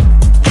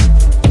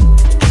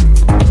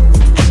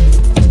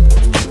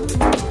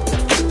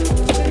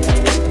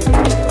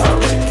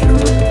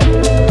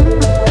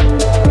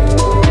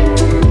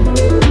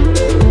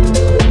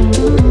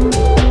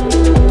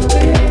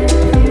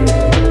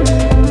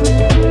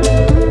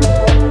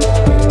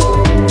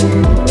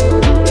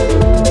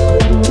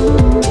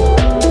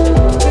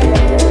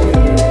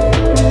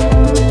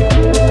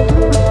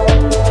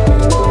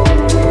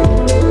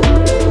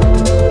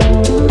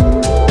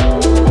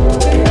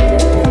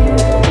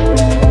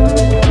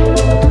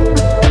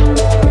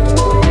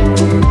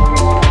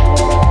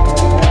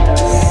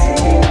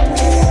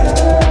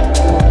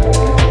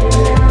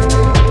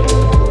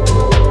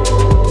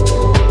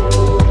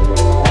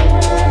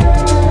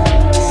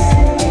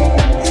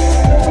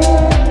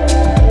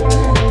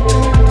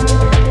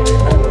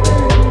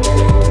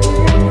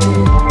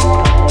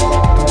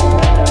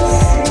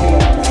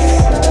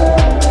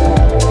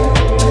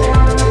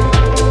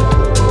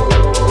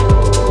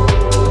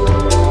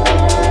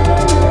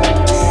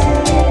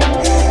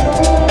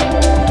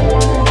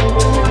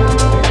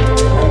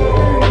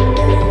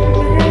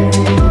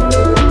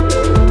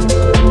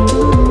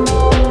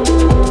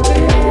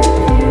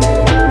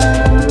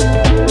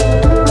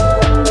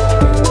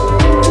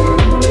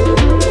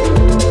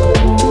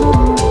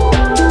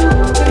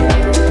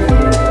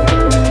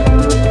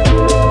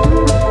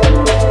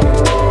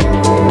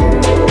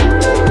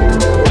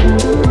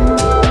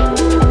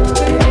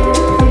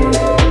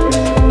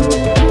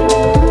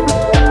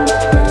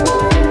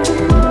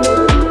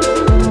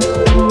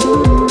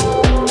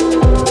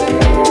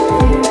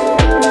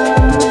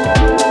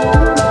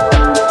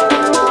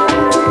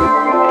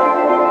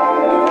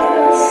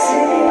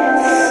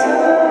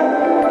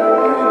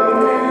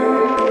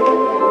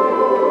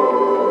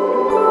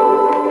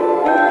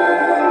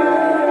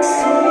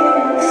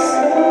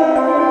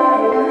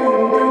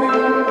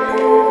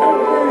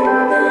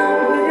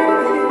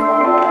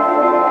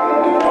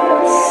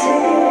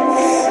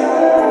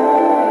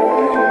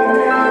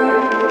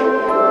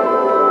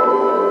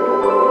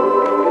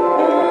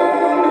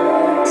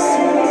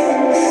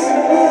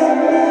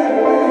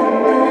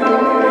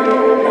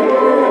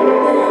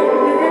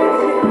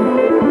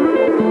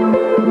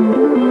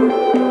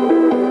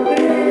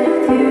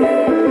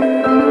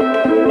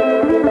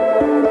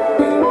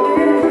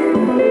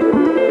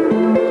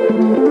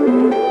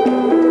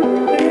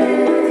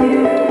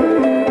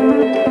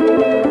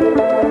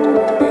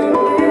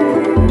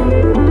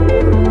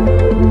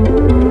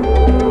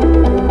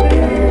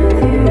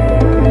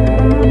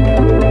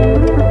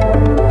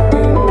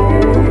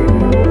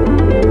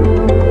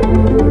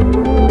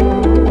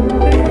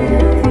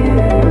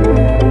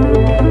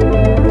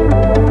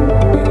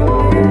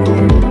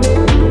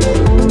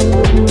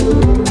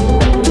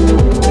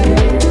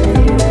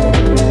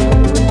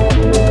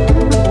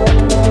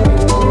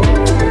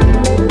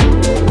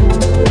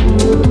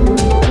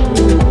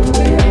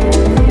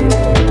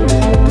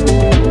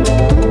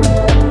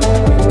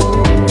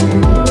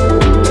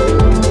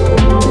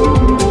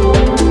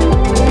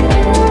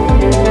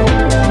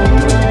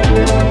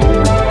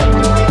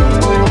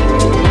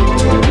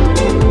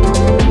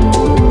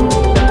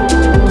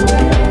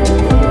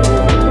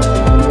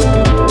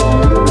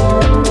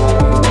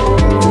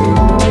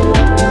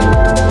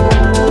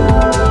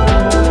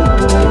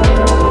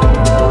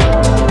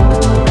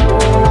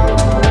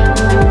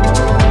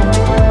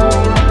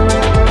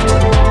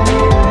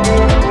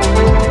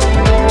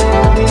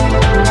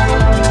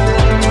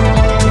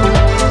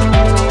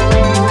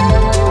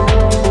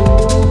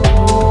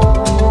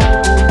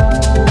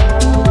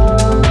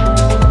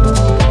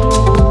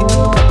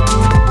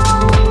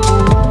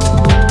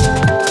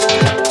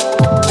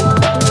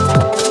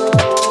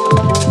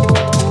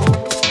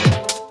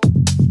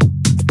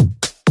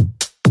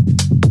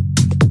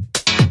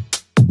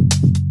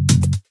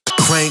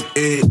 crank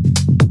it.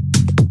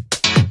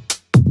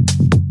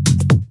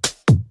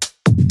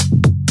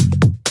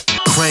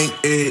 Crank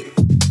it.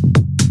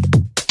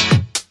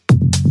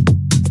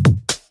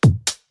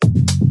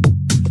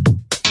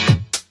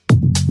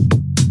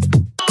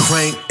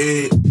 Crank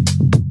it.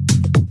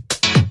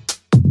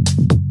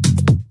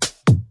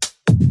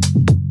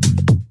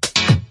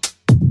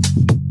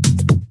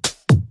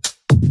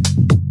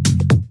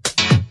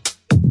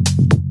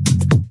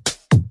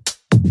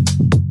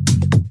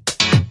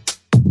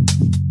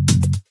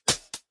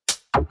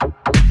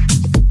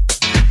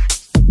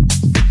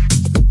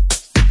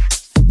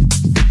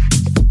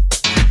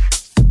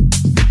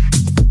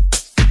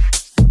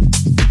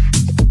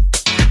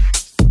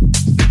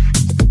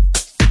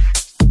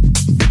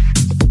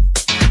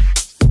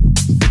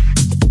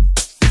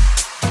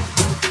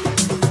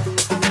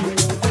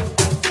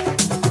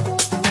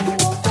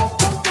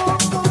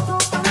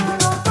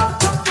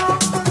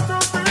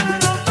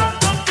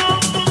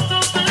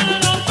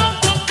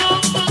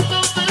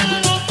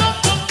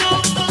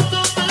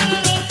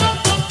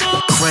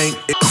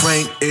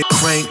 Crank it.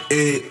 Crank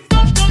it.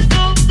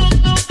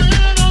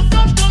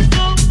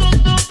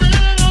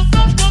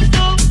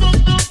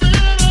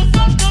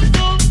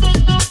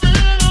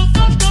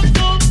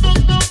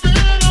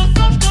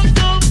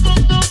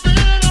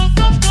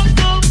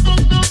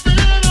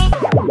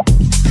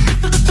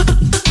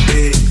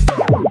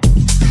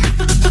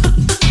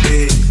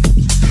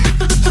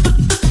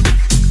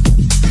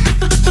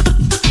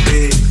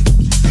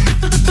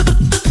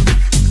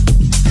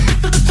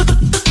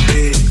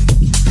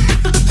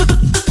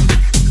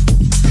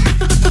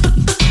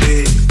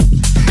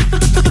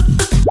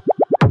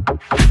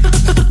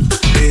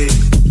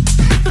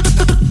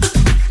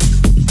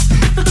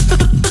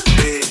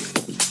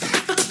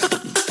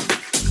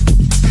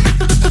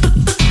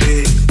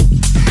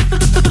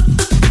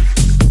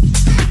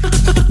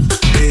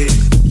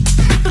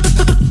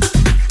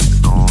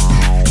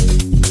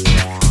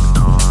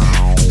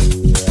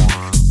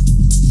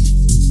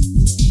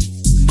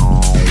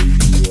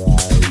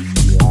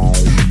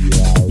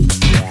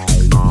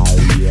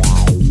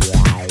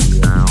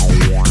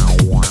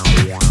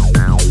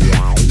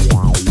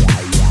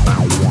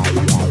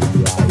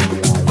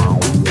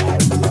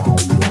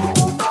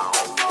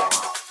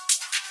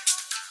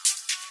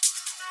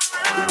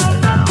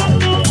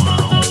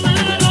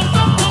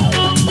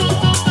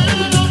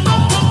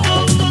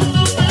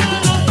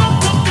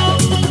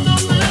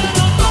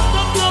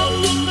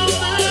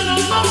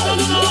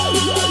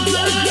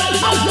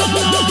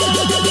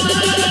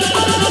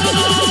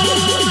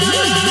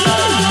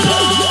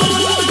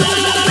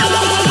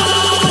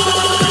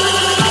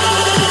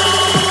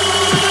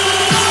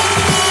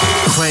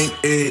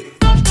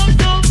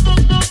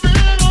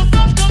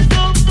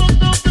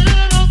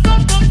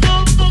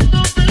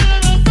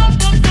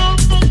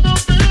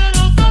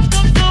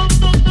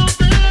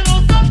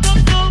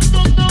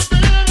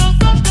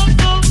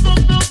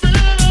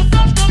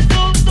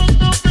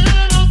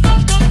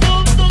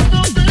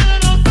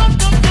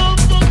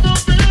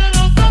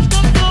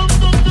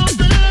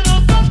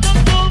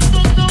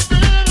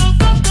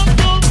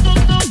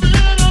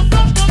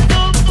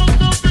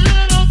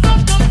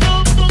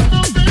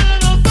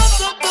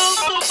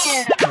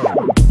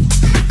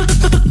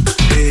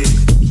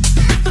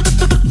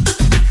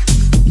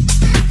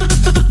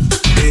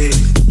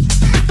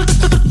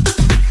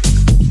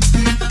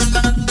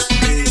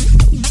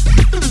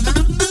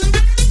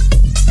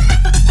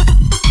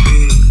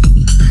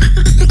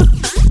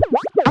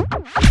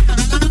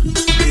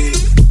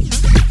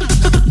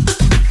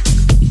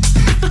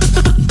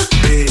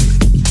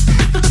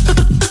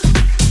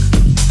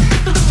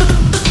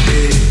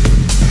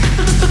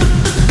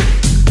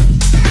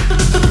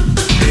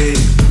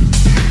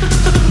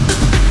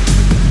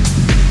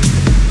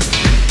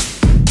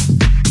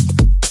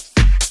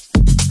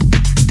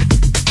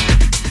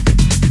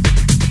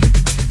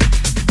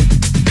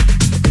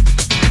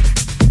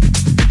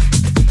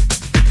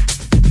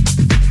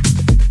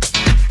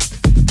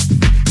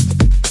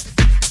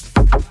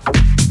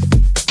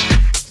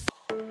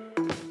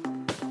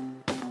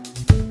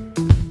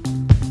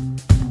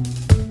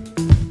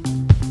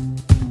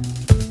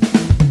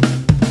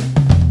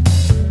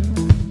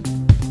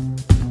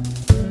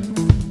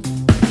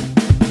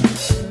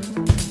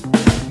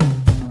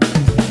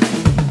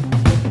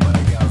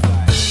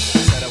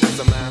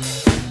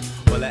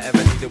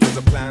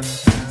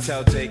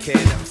 Tell JK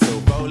that I'm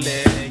still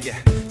rolling, yeah.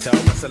 Tell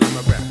Russell I'm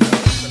a rap,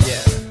 yeah.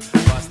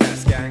 Bust that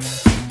skank,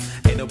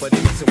 ain't nobody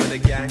messing with the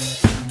gang.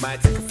 Might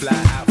take a fly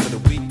out for the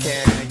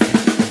weekend,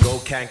 yeah. Go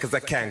cause I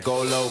can,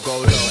 go low,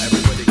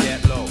 everybody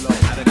get low.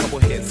 Had a couple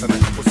hits and a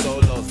couple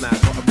solos, now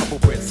got a couple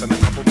Brits and a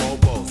couple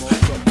mobiles.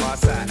 Drop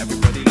pass out,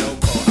 everybody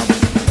loco. I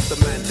was the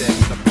man there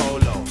in the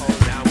polo,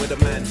 now with the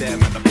man there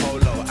at the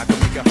polo. I can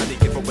make a honey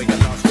give away a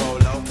last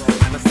rolo,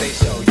 and I stay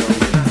show, yo,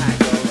 you know how it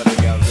go, but the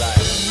girls like.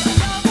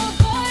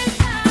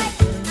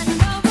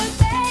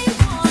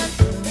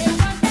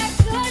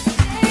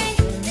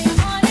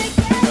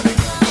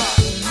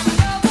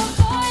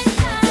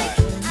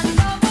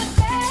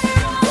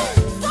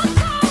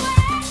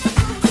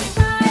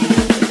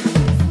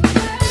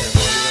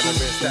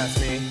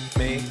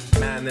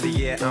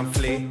 I'm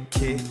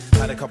flaky.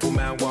 Had a couple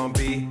man won't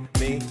be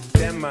me.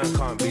 Them man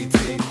can't be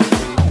T.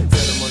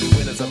 Tell them only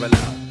winners are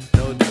allowed.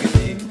 No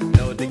diggity,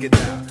 no diggity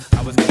out.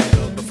 I was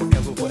getting low before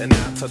girls were putting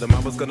out. Told them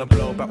I was gonna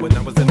blow back when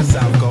I was in the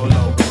south. Go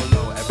low,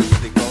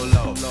 everybody go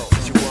low.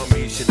 Since you want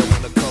me, she don't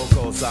want the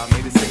cocoa. So I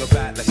made a single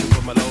back like she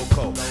put my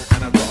loco.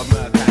 And I got a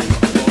Merc, I ain't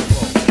got a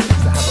Volvo.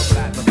 Used to have a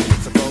black, but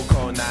it's a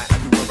Voco. Now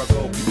everywhere I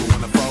go, people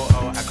want a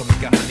photo. I can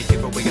make a honey,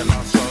 give away a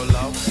lost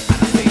solo.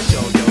 And I stay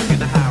show, yo, in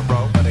the high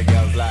road. But the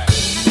girls like.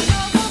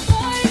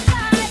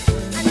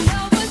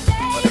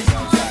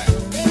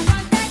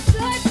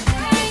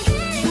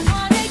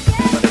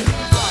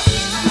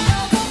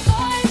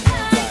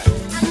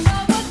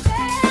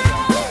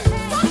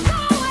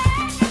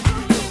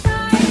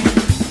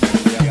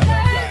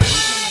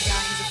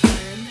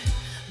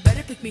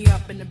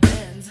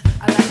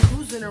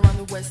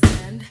 Around the West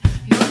End,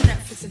 no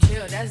Netflix and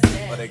chill, that's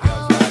dead. Every day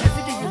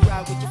you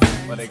ride with your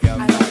friends.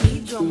 I don't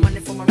need your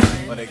money for my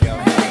rent. I'm an 8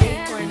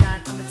 or a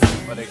 9, I'm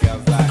a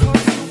 10. Go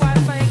to the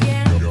Wi-Fi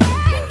again.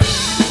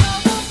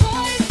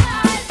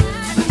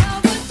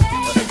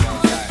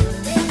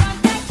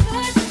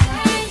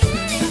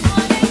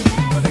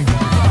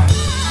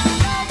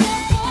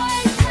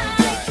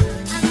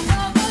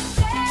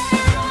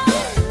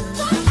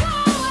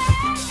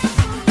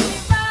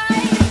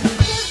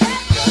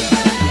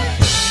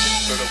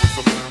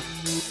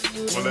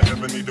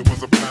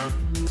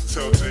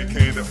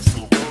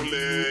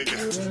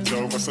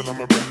 I'm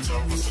a rap,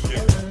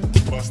 yeah.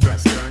 Bust that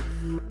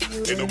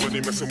skank. Ain't nobody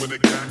messing with the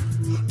gang.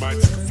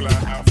 Might take a fly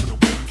out for the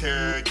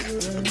weekend,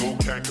 yeah. And go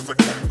can, cause I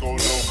can't go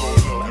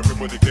low.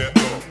 Everybody get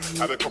low.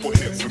 Had a couple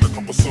hits and a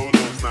couple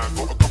solos. Now I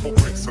got a couple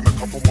bricks and a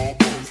couple more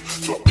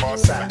balls. Drop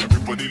bars,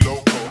 everybody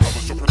low.